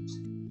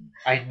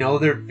 I know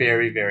they're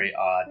very, very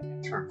odd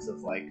in terms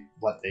of like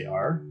what they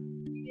are.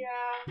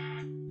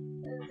 Yeah,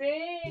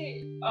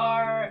 they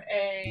are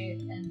a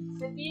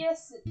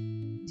amphibious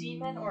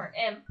demon or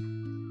imp.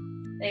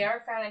 They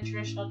are found in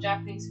traditional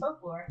Japanese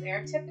folklore. They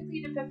are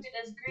typically depicted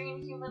as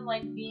green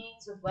human-like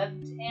beings with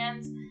webbed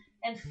hands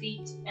and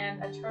feet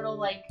and a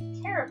turtle-like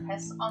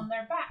carapace on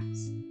their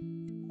backs.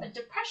 A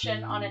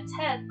depression on its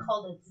head,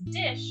 called its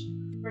dish,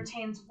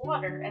 retains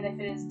water, and if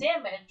it is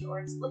damaged or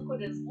its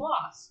liquid is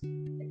lost,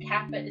 the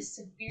kappa is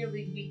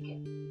severely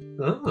weakened.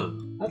 Oh,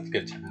 that's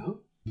good to know.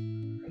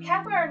 The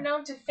kappa are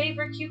known to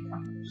favor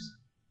cucumbers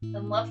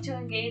and love to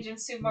engage in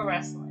sumo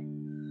wrestling.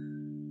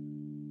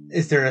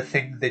 Is there a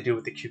thing they do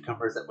with the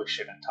cucumbers that we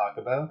shouldn't talk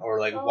about? Or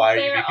like, Well, why are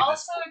they you are making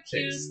also this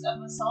accused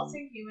of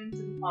assaulting humans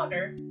in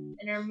water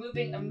and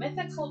removing a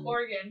mythical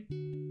organ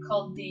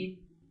called the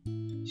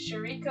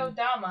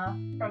Shiriko-dama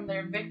from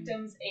their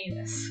victim's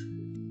anus.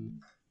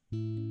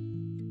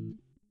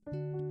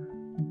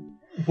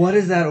 What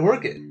is that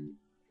organ?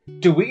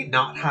 Do we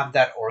not have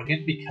that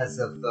organ because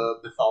of the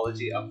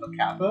mythology of the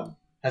kappa?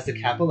 Has the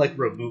kappa like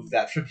removed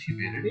that from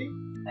humanity?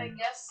 I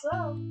guess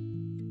so.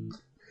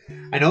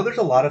 I know there's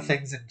a lot of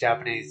things in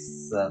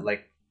Japanese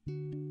like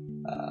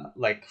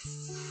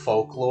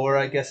folklore,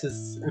 I guess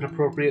is an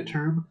appropriate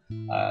term,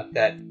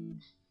 that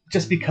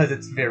just because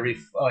it's very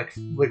like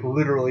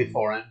literally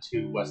foreign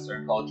to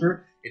Western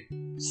culture, it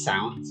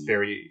sounds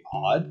very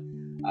odd.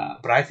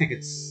 But I think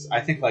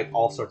like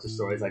all sorts of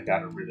stories like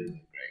that are really,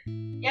 really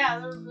great. Yeah,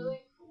 they're really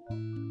cool.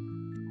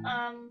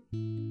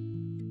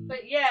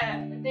 But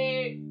yeah,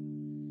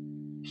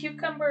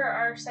 cucumber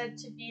are said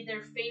to be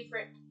their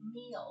favorite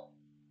meal.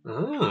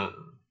 Ah.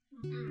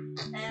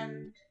 Mm-hmm.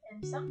 And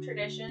in some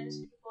traditions,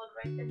 people would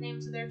write the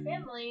names of their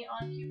family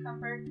on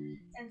cucumber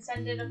and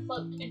send it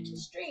afloat into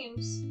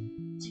streams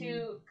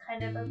to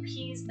kind of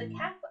appease the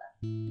kappa.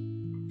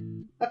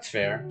 That's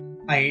fair.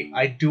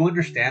 I do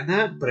understand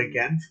that, but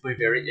again, from a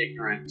very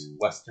ignorant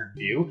Western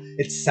view,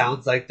 it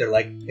sounds like they're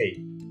like,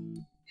 hey,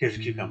 here's a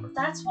cucumber.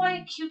 That's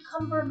why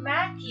cucumber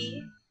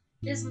maki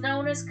is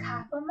known as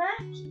kappa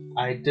maki.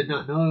 I did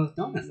not know it was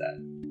known as that.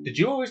 Did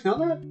you always know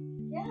that?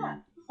 Yeah.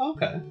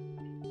 Okay.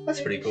 That's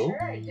pretty cool.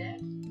 Sure I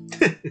did.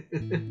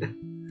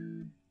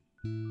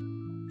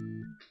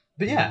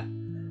 But yeah.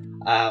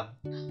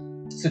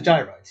 So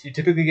gyroids. You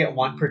typically get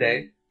 1 per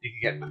day. You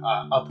can get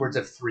upwards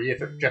of 3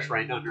 if it just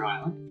rained on your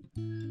island.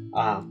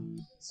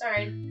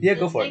 Sorry. Yeah,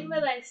 go for it. The thing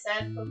that I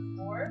said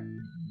before.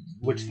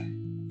 Which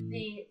thing?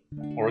 The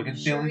organ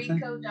feeling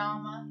thing?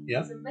 Shiriko-dama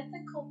Yep. is a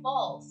mythical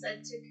ball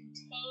said to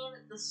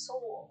contain the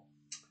soul,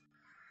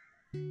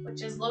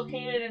 which is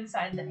located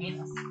inside the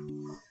anus.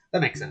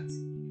 That makes sense.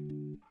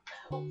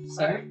 Oh,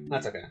 sorry. Okay,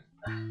 that's okay.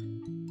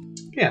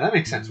 Yeah, that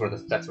makes sense.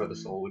 That's where the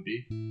soul would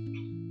be.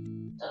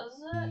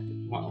 Does it?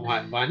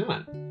 Why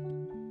not?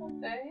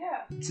 Okay,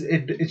 yeah.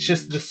 It's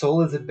just the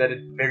soul is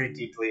embedded very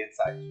deeply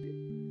inside of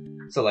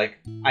you. So like,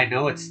 I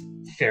know it's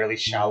fairly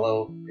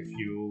shallow if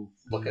you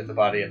look at the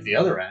body at the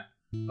other end,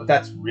 but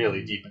that's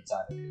really deep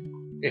inside of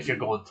you. If you're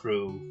going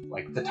through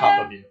like the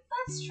top of you.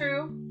 That's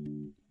true.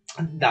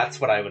 That's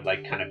what I would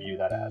like kind of view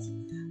that as.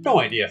 No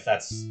idea if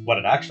that's what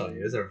it actually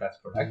is or if that's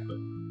correct, but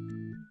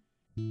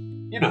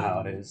you know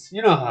how it is.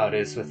 You know how it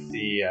is with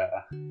the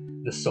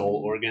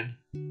soul organ.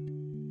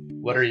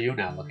 What are you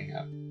now looking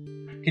at?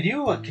 Can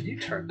you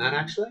turn that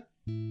actually?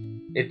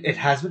 It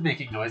has been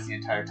making noise the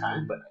entire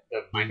time, but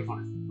the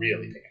microphone is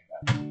really picking it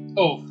up.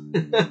 Oh.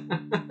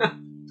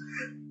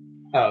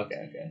 Oh,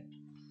 okay.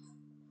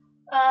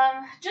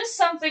 Just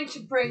something to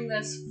bring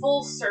this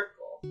full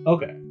circle.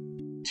 Okay.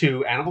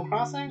 To Animal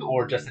Crossing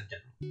or just in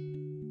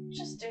general?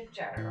 Just in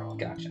general.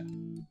 Gotcha.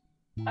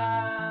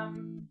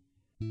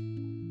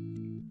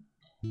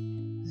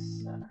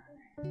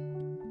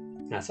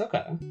 Yes,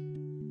 okay.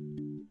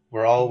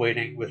 We're all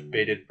waiting with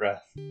bated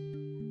breath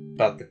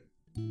about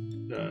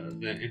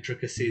the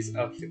intricacies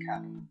of the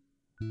Kappa.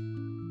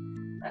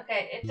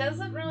 Okay, it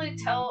doesn't really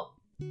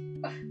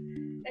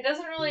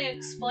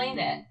explain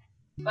it,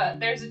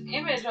 but there's an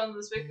image on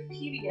this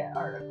Wikipedia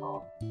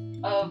article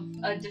of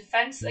a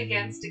defense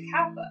against a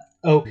Kappa.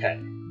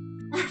 Okay.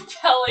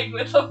 Repelling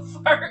with a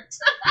fart.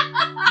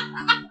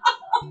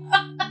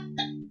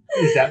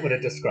 Is that what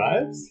it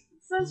describes?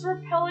 It says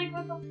repelling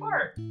with a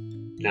fart.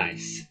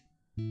 Nice.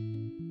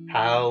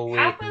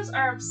 Kappas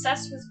are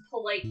obsessed with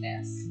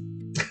politeness.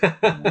 So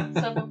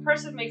if a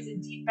person makes a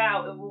deep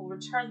bow, it will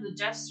return the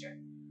gesture.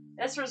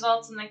 This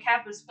results in the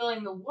Kappa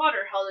spilling the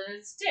water held in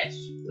its dish,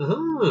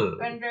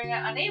 rendering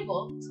it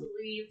unable to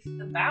leave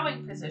the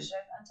bowing position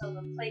until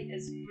the plate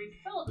is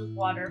refilled with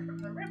water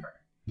from the river.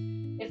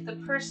 If the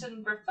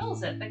person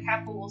refills it, the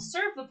Kappa will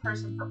serve the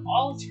person for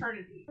all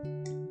eternity.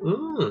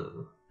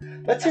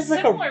 That seems a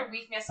like similar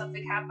weakness of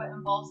the Kappa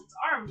involves its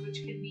arms, which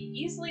can be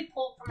easily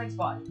pulled from its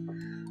body.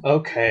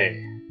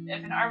 Okay.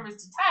 If an arm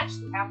is detached,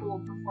 the Kappa will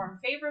perform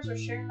favors or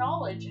share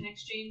knowledge in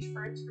exchange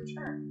for its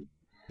return.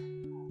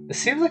 It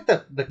seems like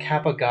the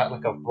Kappa got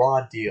like a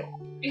raw deal.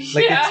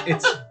 Like Yeah.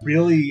 it's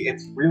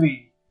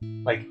really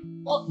like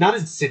not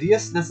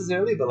insidious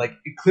necessarily, but like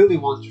it clearly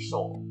wants your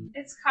soul.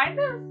 It's kind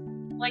of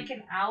like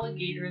an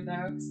alligator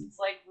though, because it's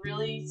like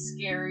really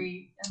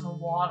scary in the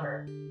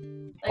water.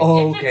 Like,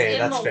 if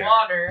it's in the fair.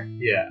 water,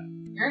 Yeah,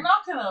 you're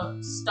not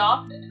gonna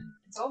stop it.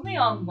 It's only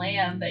on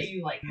land that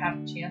you like have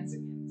a chance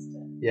against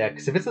it. yeah,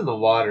 because if it's in the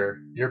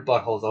water, your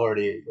butthole's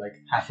already like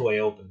halfway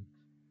open.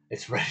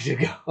 It's ready to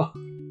go.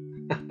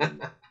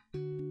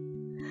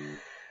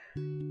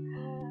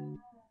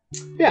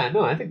 Yeah,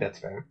 no, I think that's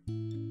fair.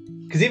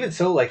 Because even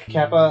so, like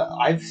Kappa,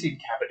 I've seen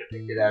Kappa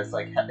depicted as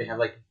like they have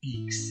like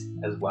beaks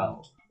as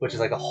well, which is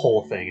like a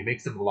whole thing. It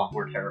makes them a lot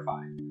more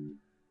terrifying.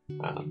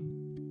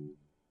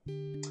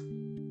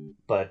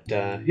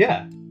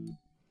 Yeah.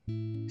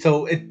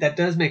 So that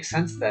does make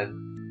sense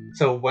then.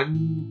 So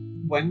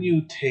when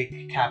you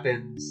take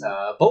Captain's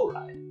boat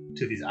ride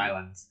to these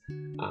islands,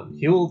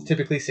 he will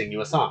typically sing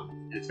you a song.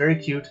 And it's very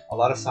cute. A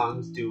lot of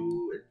songs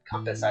do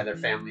encompass either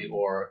family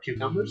or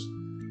cucumbers.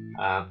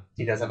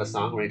 He does have a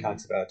song where he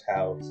talks about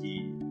how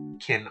he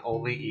can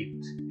only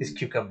eat his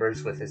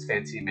cucumbers with his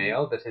fancy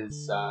mayo that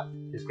his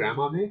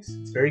grandma makes.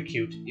 It's very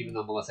cute, even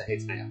though Melissa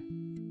hates mayo.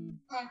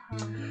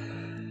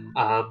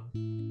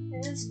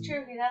 It is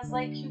true. He does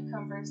like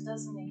cucumbers,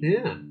 doesn't he?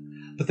 Yeah,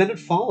 but then it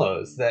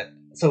follows that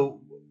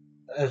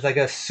as like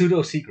a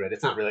pseudo secret.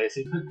 It's not really a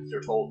secret because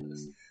you're told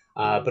this.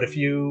 But if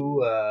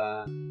you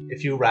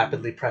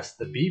rapidly press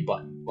the B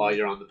button while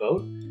you're on the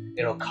boat,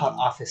 it'll cut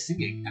off his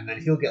singing, and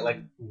then he'll get like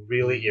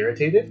really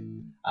irritated,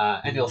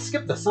 and he'll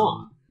skip the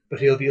song. But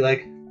he'll be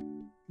like,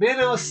 "Man,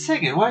 I was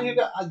singing. Why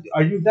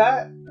are you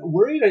that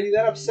worried? Are you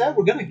that upset?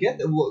 We're gonna get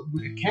there.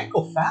 It can't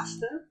go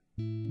faster."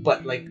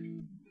 But like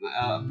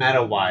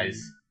meta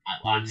wise,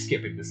 I'm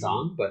skipping the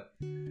song, but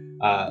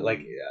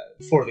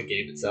for the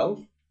game itself.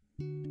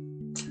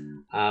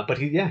 But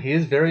he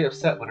is very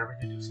upset whenever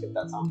you do skip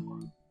that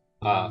song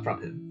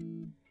from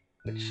him,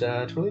 which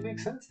totally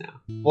makes sense now.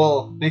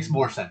 Well, makes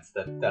more sense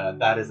that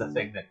that is a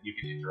thing that you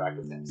can interact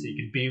with him, so you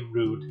can be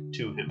rude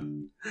to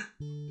him.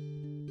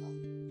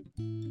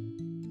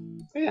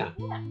 But yeah.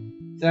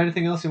 Is there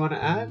anything else you want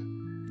to add?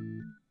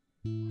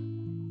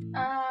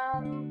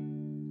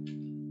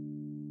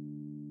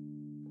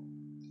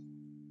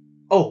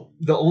 Oh,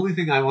 the only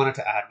thing I wanted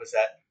to add was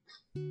that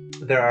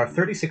there are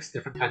 36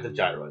 different kinds of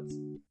gyroids.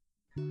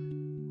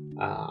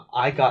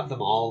 I got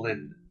them all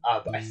in,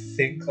 I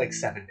think, like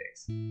 7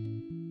 days.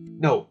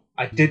 No,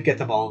 I did get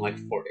them all in like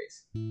 4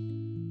 days.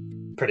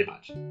 Pretty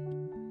much.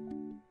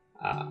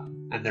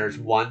 And there's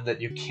one that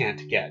you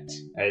can't get.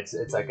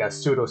 It's like a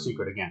pseudo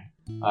secret again,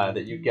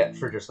 that you get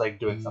for just like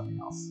doing something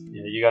else.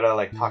 You know, you gotta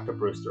like talk to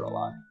Brewster a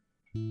lot,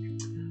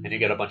 and you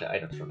get a bunch of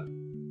items from it.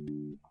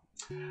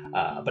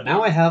 But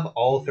now I have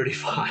all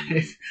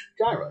 35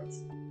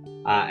 gyroids,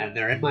 and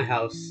they're in my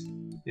house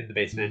in the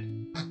basement.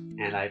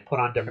 And I put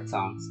on different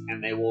songs,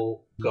 and they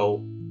will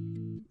go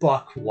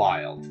buck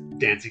wild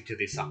dancing to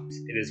these songs.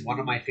 It is one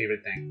of my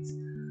favorite things.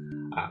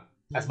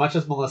 As much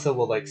as Melissa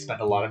will like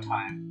spend a lot of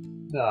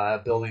time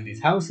building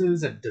these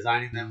houses and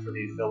designing them for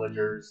these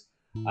villagers,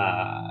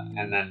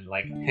 and then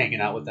like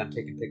hanging out with them,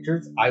 taking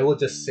pictures, I will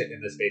just sit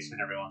in this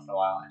basement every once in a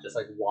while and just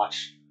like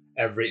watch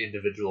every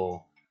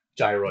individual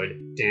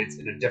gyroid dance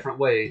in a different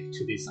way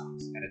to these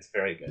songs, and it's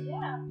very good.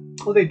 Yeah.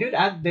 Well, they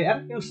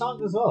added new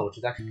songs as well, which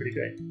is actually pretty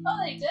great. Oh,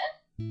 they did?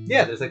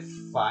 Yeah, there's like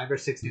 5 or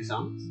 6 new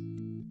songs.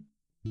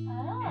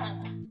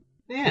 Ah.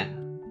 Yeah.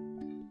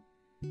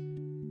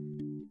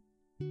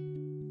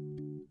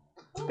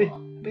 Cool.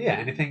 But yeah,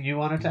 anything you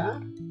wanted to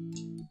add?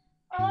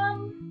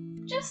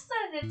 Just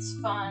that it's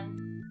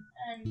fun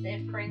and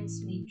it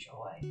brings me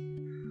joy.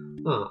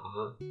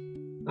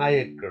 I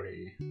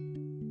agree.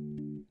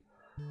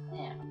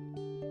 Yeah.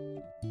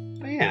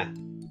 But yeah,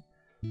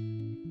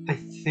 I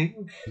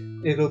think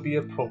it'll be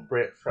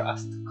appropriate for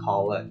us to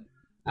call it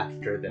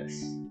after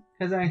this.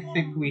 Because I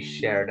think we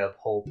shared a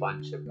whole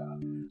bunch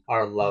about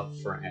our love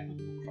for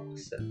Animal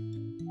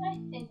Crossing. I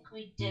think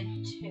we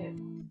did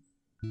too.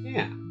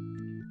 Yeah.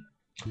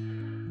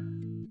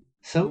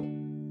 So,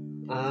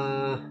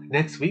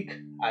 next week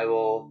I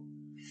will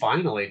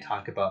finally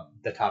talk about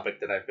the topic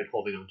that I've been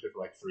holding on to for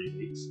like 3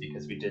 weeks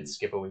because we did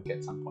skip a week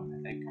at some point,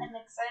 I think. I'm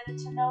excited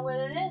to know what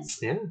it is.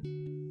 Yeah,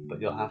 but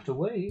you'll have to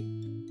wait.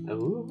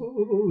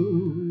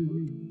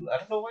 Ooh, I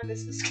don't know why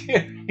this is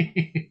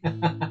scary.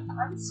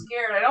 I'm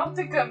scared. I don't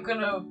think I'm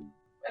gonna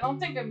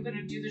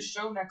do the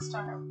show next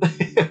time.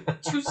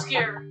 Too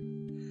scared.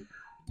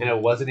 And it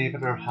wasn't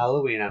even our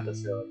Halloween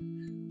episode.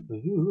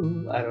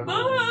 Ooh, I don't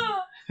know.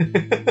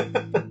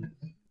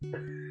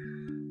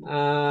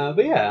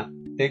 But yeah,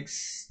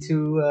 thanks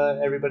to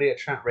everybody at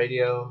Trent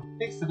Radio.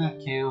 Thanks to Matt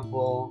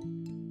Campbell.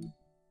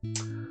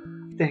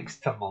 Thanks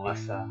to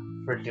Melissa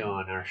for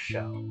doing our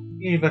show,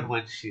 even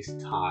when she's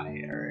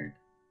tired.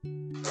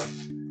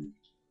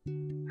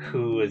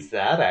 Who is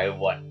that, I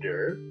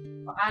wonder?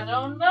 I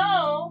don't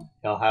know.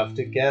 You'll have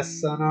to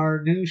guess on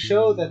our new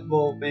show that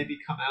will maybe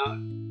come out.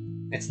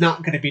 It's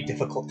not going to be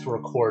difficult to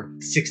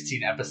record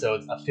 16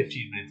 episodes of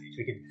 15 minutes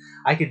each.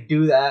 I could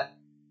do that.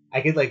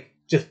 I could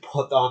just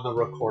put on the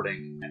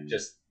recording and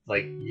just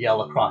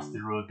yell across the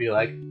room and be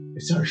like,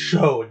 "It's our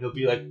show," and you'll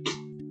be like,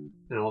 and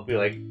we'll be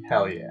like,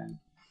 "Hell yeah!"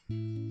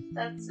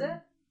 That's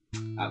it.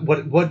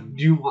 What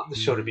do you want the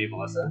show to be,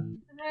 Melissa?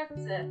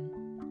 That's it.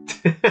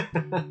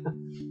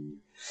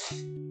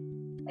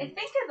 I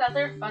think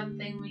another fun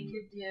thing we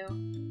could do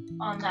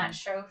on that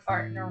show,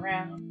 Farting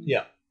Around,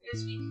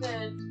 is we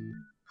could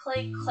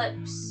play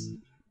clips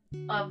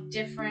of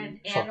different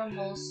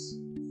animals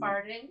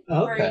farting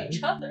for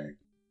each other.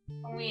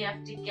 And we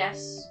have to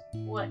guess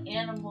what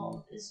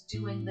animal is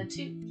doing the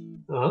toot.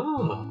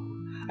 Oh.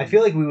 I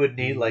feel like we would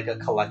need a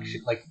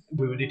collection,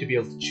 we would need to be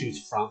able to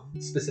choose from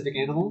specific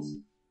animals.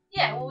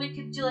 Yeah, well, we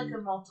could do a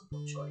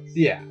multiple choice.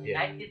 Yeah.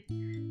 I could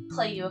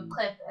play you a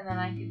clip and then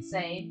I could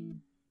say,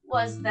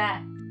 was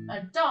that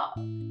a dog?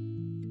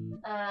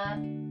 A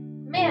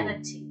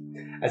manatee?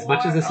 As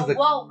much as this is a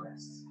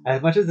walrus?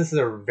 As much as this is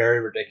a very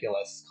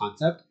ridiculous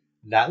concept,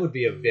 that would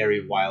be a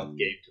very wild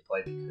game to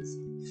play because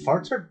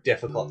farts are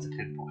difficult to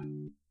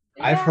pinpoint.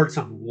 Yeah. I've heard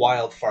some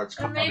wild farts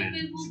come in.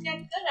 Maybe we'll get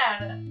good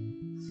at it.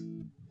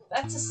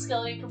 That's a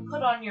skill you can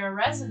put on your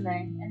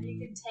resume, and you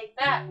can take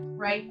that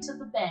right to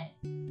the bank.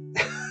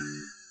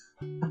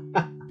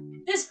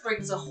 This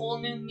brings a whole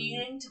new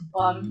meaning to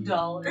bottom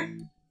dollar.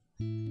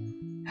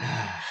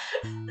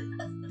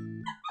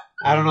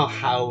 I don't know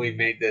how we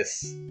made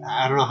this.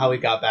 I don't know how we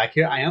got back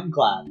here. I am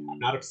glad. I'm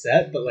not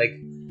upset, but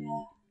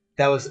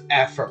that was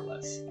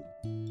effortless.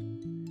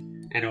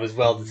 And it was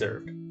well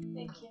deserved.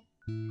 Thank you.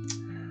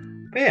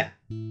 But yeah.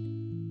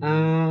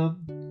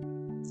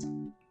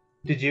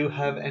 Did you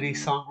have any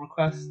song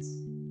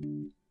requests?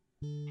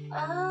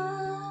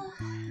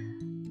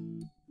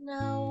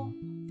 No.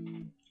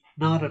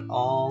 Not at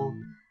all?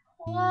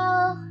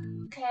 Well,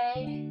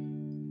 okay.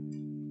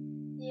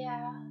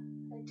 Yeah,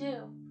 I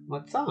do.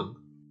 What song?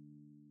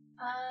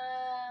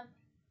 I'm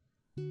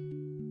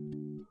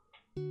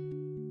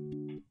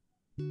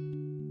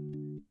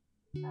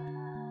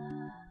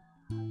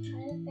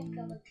trying to think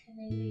of a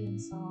Canadian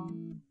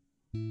song.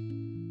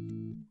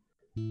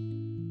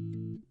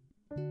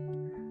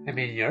 I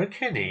mean, you're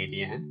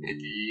Canadian,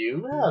 and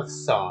you have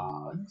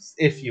songs,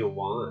 if you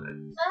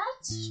want.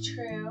 That's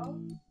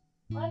true.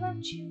 Why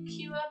don't you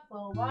cue up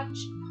a Watch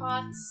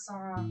Pot's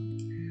song?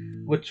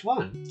 Which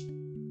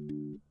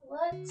one?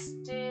 Let's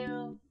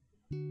do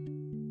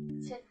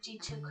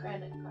 52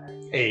 Credit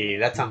Cards. Hey,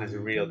 that song is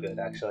real good,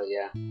 actually,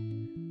 yeah.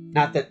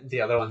 Not that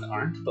the other ones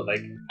aren't, but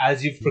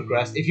as you've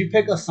progressed, if you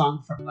pick a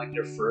song from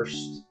your first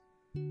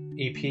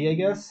EP, I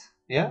guess,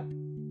 yeah,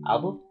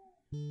 album,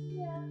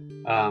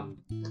 yeah,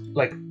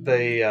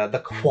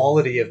 the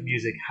quality of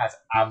music has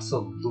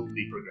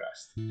absolutely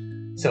progressed.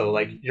 So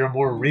your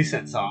more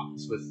recent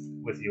songs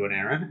with you and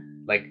Aaron,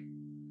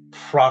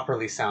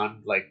 properly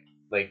sound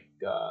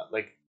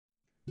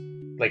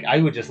I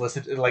would just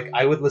listen to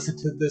I would listen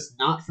to this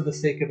not for the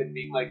sake of it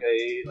being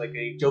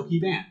a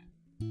jokey band.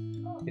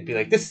 It'd be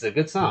this is a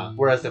good song.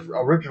 Whereas the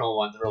original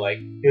ones were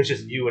it was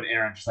just you and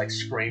Aaron just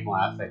scream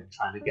laughing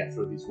trying to get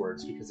through these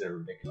words because they're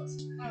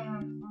ridiculous.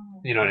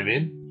 You know what I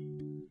mean?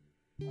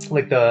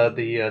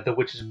 The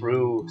Witch's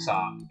Brew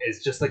song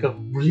is just a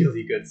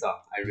really good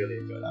song. I really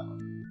enjoy that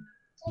one.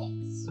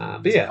 Thanks.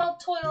 It's called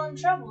Toil and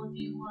Trouble if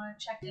you want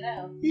to check it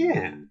out.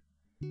 Yeah.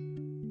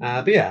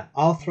 But yeah,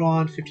 I'll throw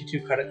on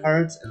 52 credit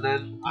cards, and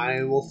then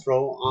I will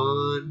throw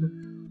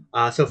on...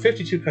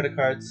 52 credit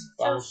cards...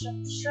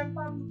 Shrimp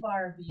on the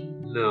Barbie.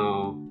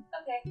 No.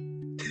 Okay.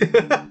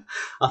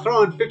 I'll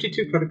throw on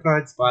 52 credit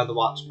cards by the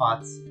Watch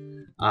Pots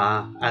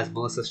as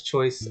Melissa's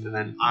choice, and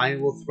then I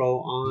will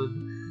throw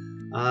on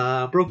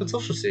Broken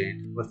Social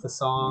Scene with the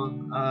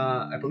song,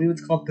 I believe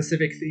it's called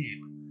Pacific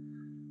Theme.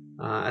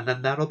 And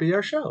then that'll be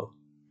our show.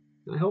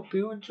 I hope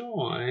you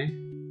enjoy.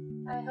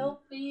 I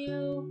hope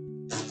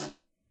you...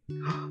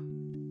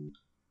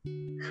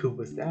 Who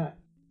was that?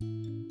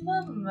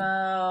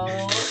 Momo.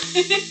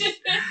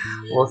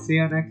 We'll see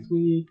you next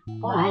week.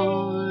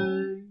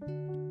 Bye.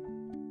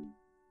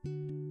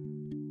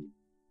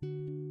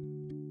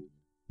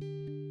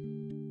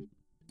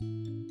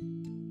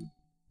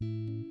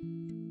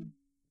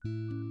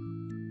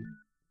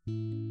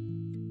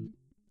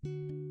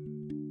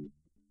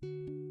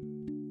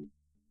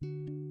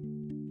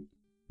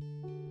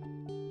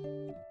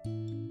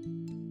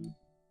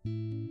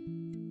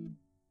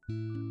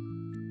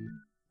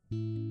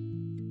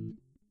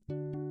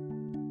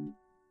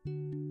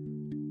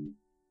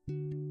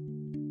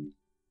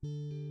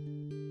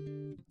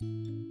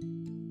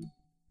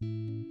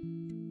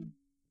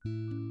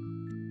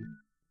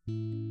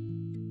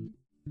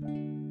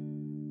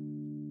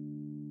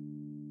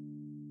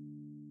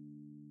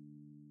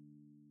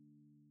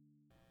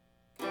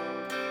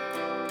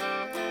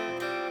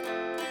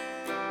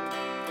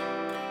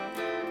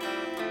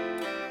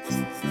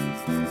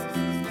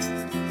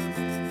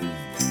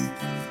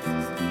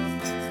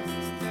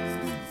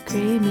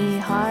 Creamy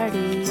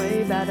hearty,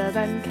 way better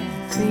than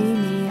can.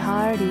 creamy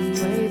hearty,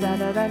 Way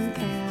better than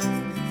can.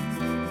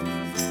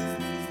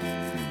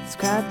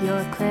 Scrub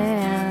your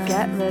clams,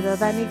 Get rid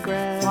of any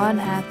grit.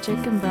 1/2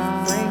 chicken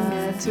broth, Bring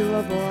it to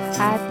a boil.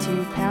 add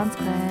 2 pounds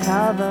clams,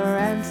 Cover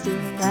and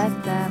steam.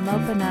 let them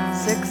open up,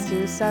 6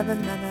 to 7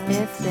 minutes.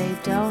 if they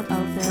don't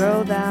open,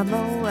 Throw them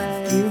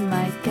away. you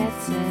might get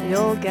sick,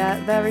 You'll get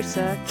very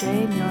sick.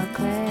 drain your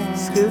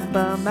clams, Scoop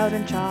them out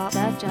and chop.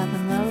 Dutch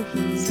oven low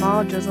heat,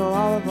 Small drizzle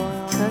olive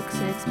oil. cook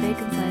 6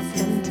 bacon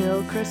slices,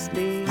 Until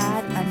crispy.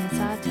 add onion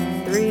saute,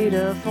 3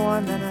 to 4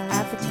 minutes.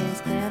 add the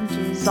taste clam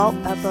juice, Salt,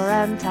 pepper,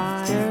 and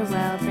thyme. stir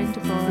well, bring to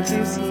boil,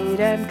 Reduce heat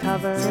and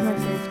cover. simmer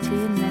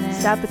 15 minutes,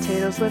 Stab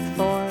potatoes with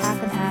fork.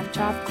 half and half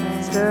chopped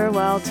clams, Stir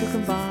well to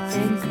combine.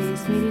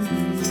 increase medium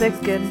heat,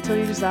 Thicken till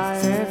you desire.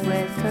 serve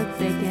with cooked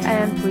bacon,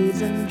 And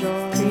please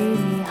enjoy.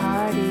 creamy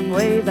hearty,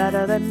 Way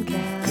better than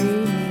can.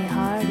 creamy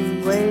hearty,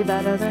 Way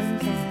better than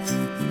can.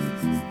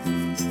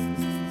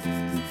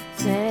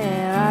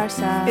 there are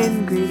some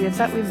Ingredients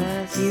that we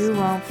miss. you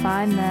won't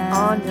find them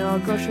on your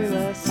grocery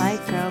list.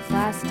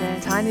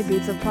 microplastic, Tiny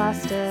beads of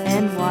plastic.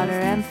 and water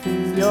and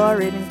food.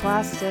 You're eating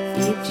plastic.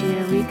 Each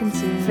year we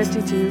consume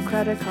 52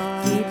 credit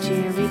cards. Each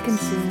year we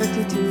consume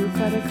 52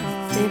 credit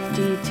cards.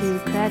 52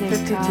 credit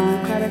 52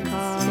 cards. credit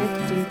cards.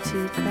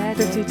 52 credit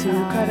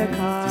 52 credit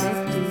cards.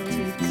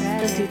 52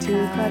 credit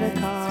 52 credit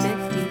cards.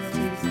 52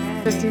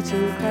 credit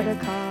 52 credit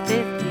cards.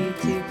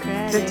 52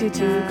 credit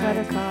 52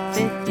 credit cards.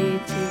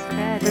 52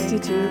 credit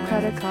 52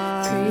 credit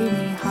cards.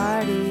 creamy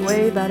hearty,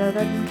 Way better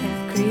than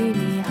can.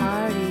 creamy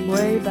hearty,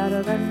 Way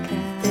better than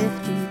can.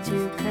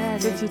 52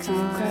 credit 52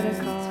 credit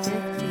cards. cards.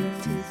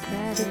 52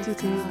 credit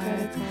 52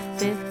 credit cards.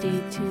 cards.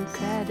 52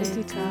 credit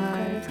 52 credit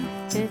cards.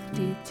 cards.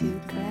 52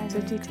 credit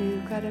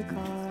 52 credit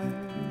cards.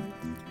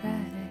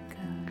 credit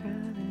cards.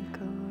 Credit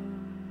cards.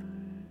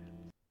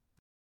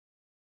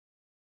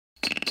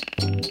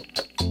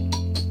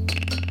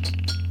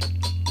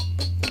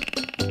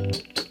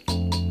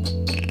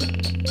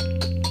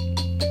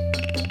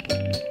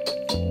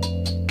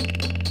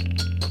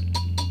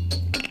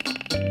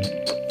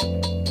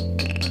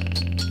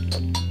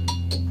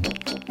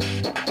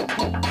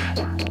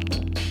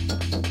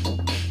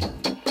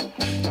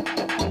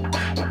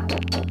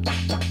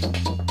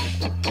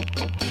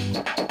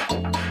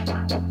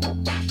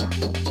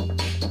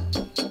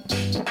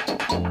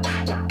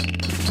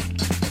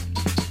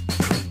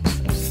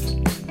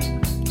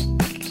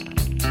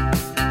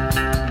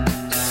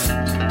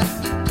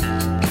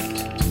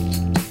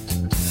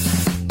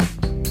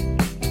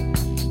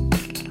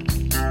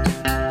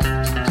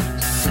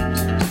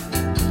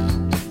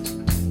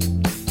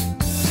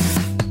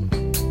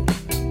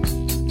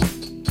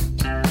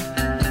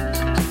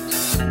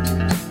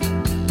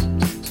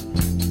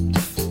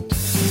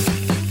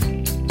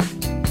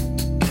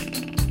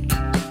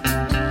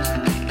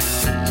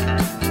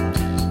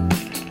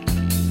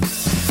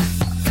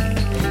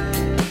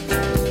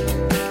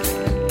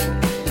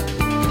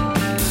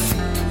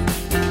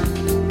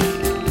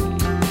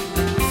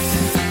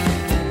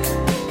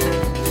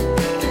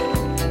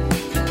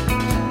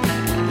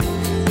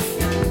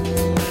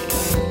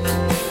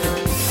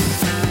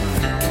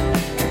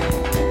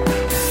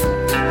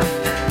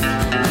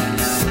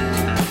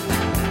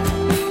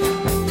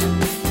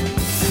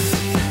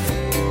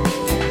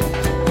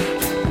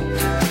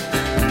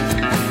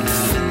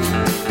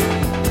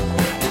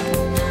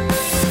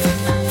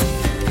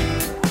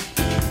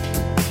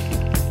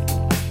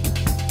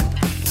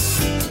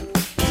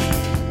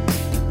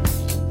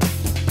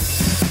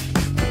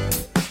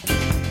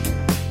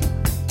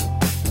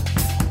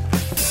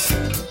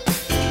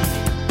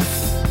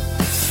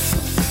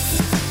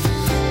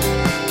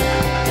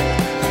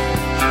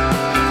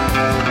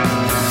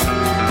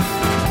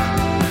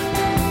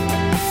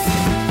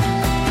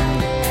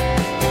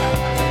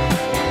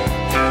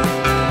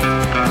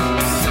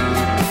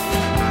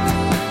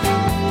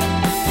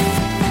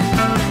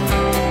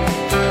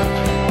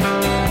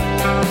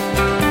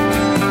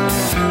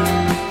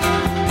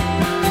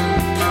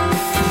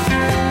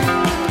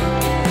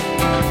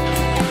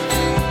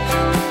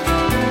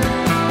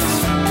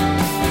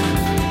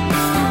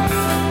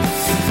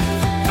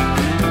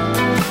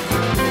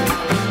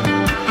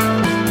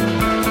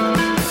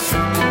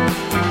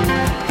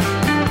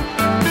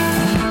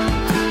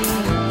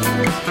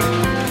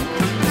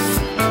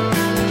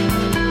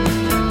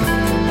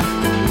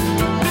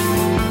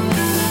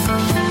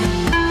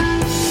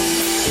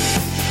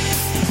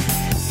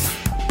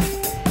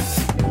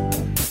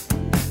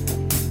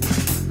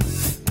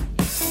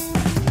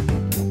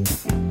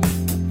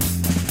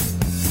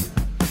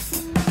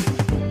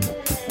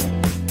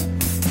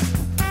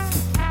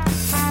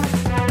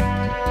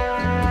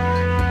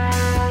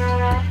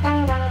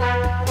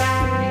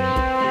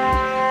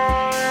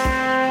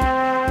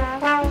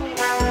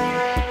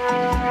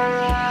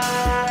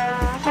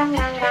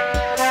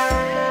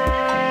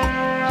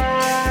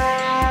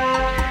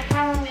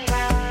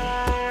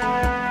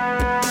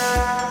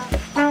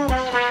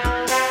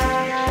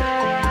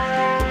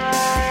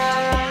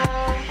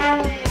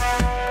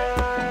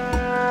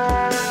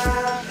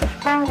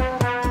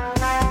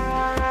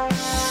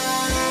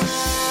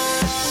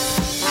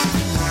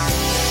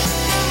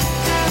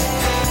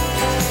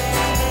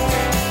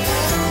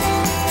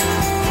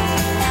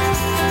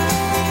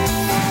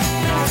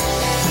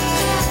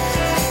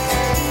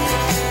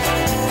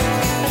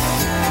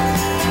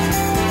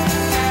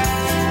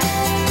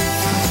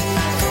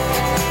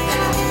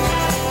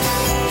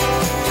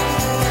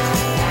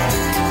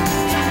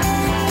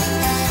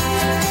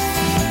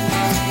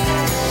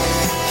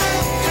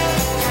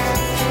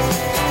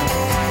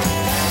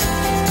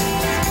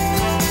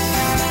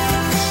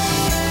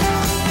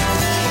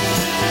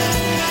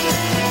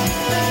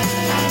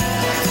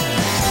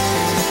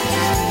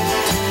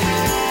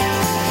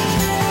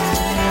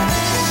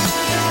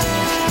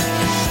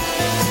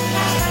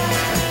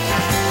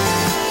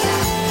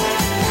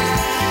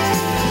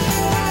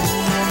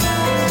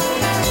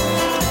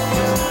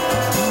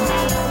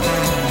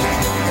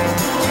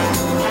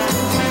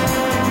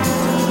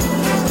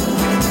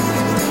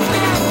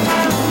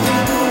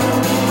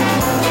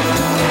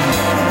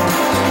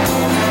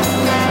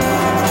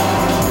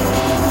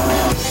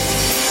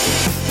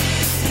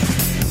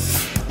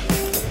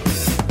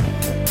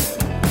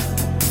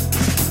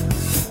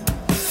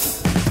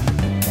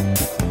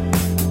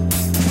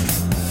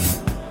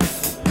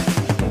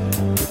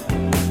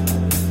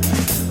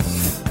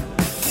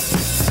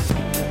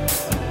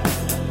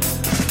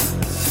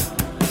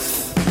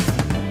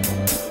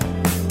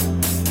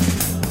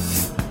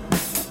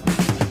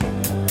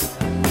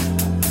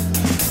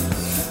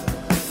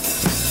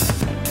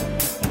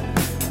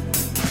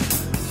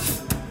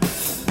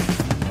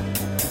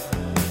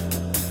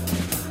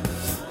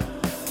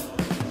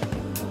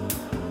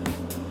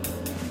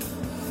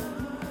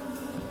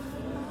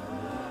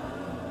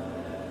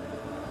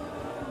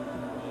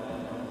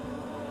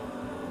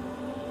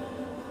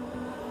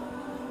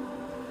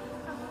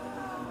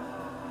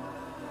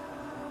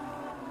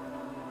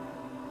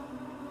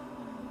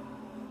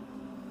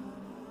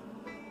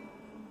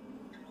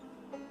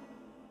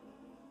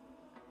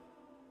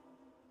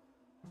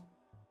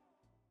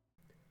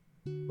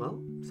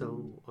 Well,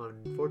 so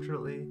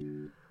unfortunately,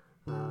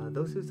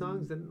 those two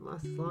songs didn't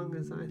last as long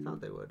as I thought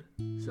they would.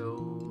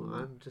 So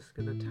I'm just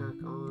gonna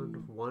tack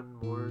on one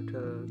more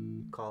to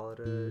call it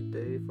a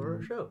day for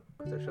our show.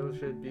 Because our show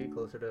should be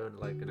closer to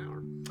like an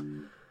hour.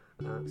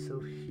 So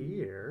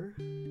here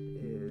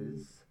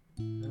is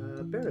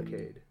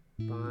Barricade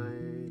by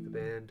the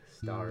band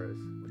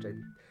Stars, which I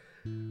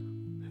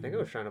think I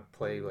was trying to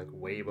play like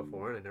way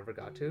before and I never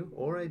got to.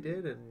 Or I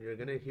did, and you're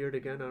gonna hear it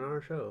again on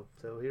our show.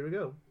 So here we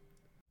go.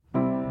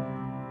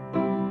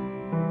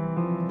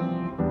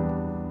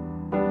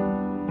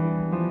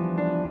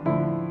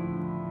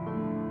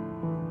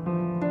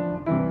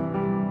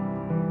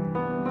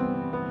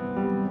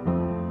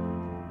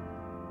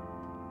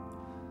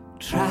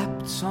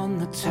 Trapped on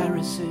the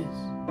terraces,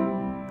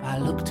 I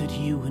looked at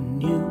you and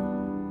knew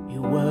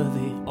you were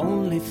the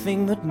only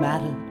thing that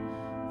mattered.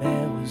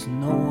 There was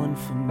no one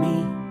for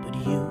me but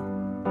you.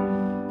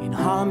 In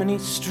Harmony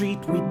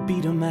Street we'd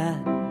beat a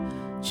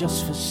man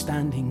just for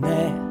standing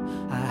there.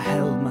 I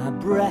held my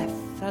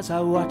breath as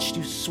I watched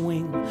you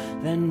swing,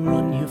 then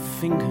run your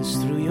fingers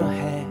through your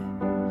hair.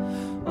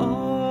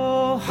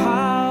 Oh,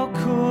 how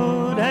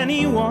could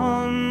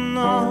anyone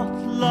not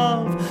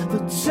love the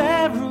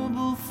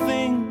terrible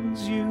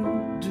things you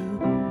do?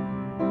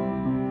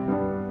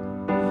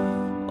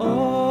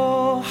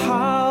 Oh,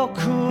 how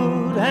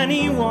could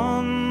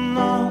anyone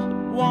not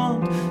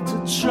want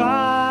to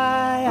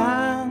try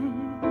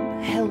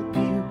and help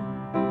you?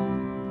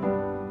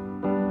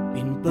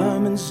 In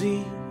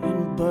Bermondsey,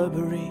 in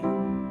Burberry,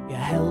 you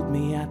held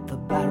me at the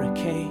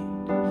barricade.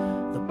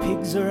 The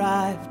pigs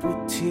arrived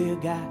with tear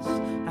gas,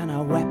 and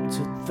I wept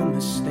at the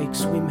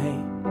mistakes we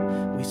made.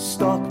 We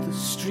stalked the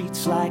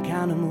streets like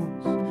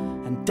animals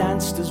and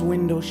danced as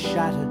windows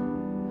shattered.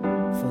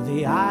 For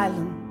the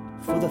island,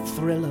 for the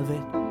thrill of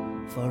it,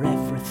 for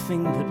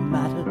everything that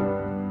mattered.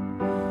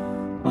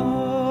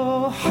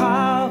 Oh,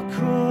 how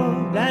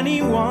could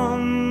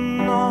anyone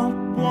not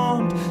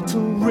want to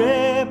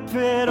rip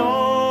it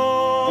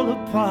all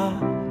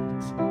apart?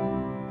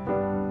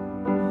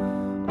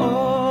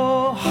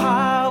 Oh,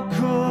 how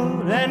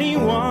could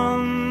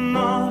anyone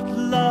not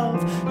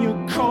love your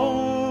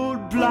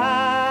cold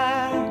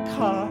black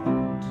heart?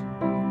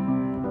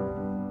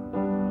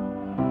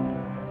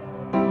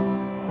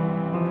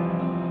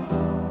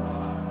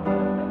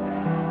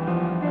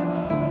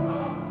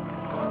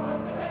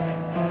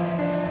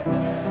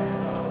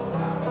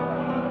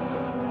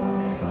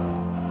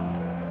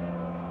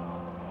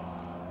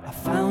 I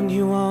found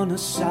you on a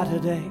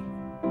Saturday,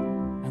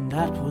 and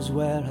that was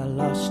where I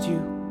lost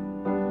you.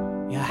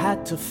 You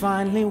had to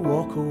finally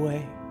walk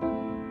away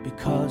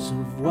because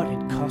of what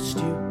it cost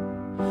you.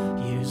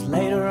 Years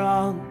later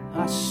on,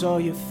 I saw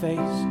your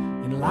face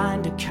in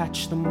line to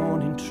catch the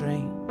morning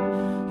train.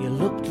 You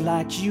looked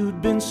like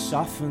you'd been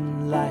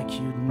softened, like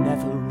you'd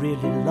never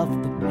really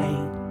loved the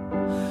pain.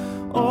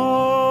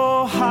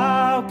 Oh,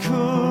 how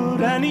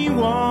could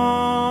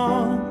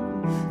anyone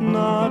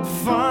not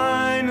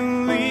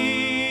finally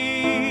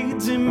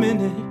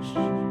diminish?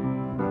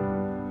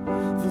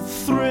 The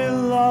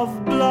thrill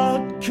of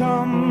blood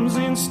comes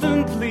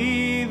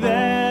instantly.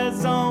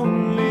 There's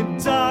only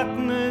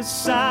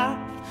darkness at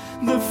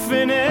the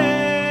finish.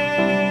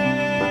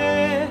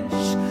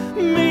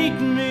 Meet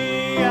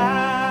me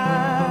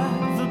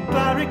at the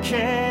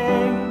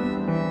barricade.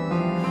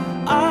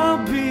 I'll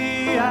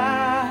be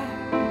at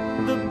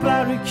the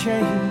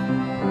barricade.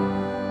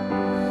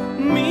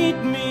 Meet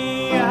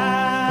me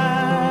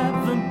at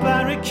the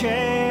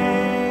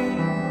barricade.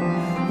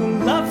 The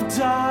love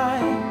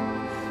died,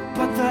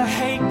 but the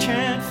hate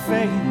can't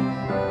fade.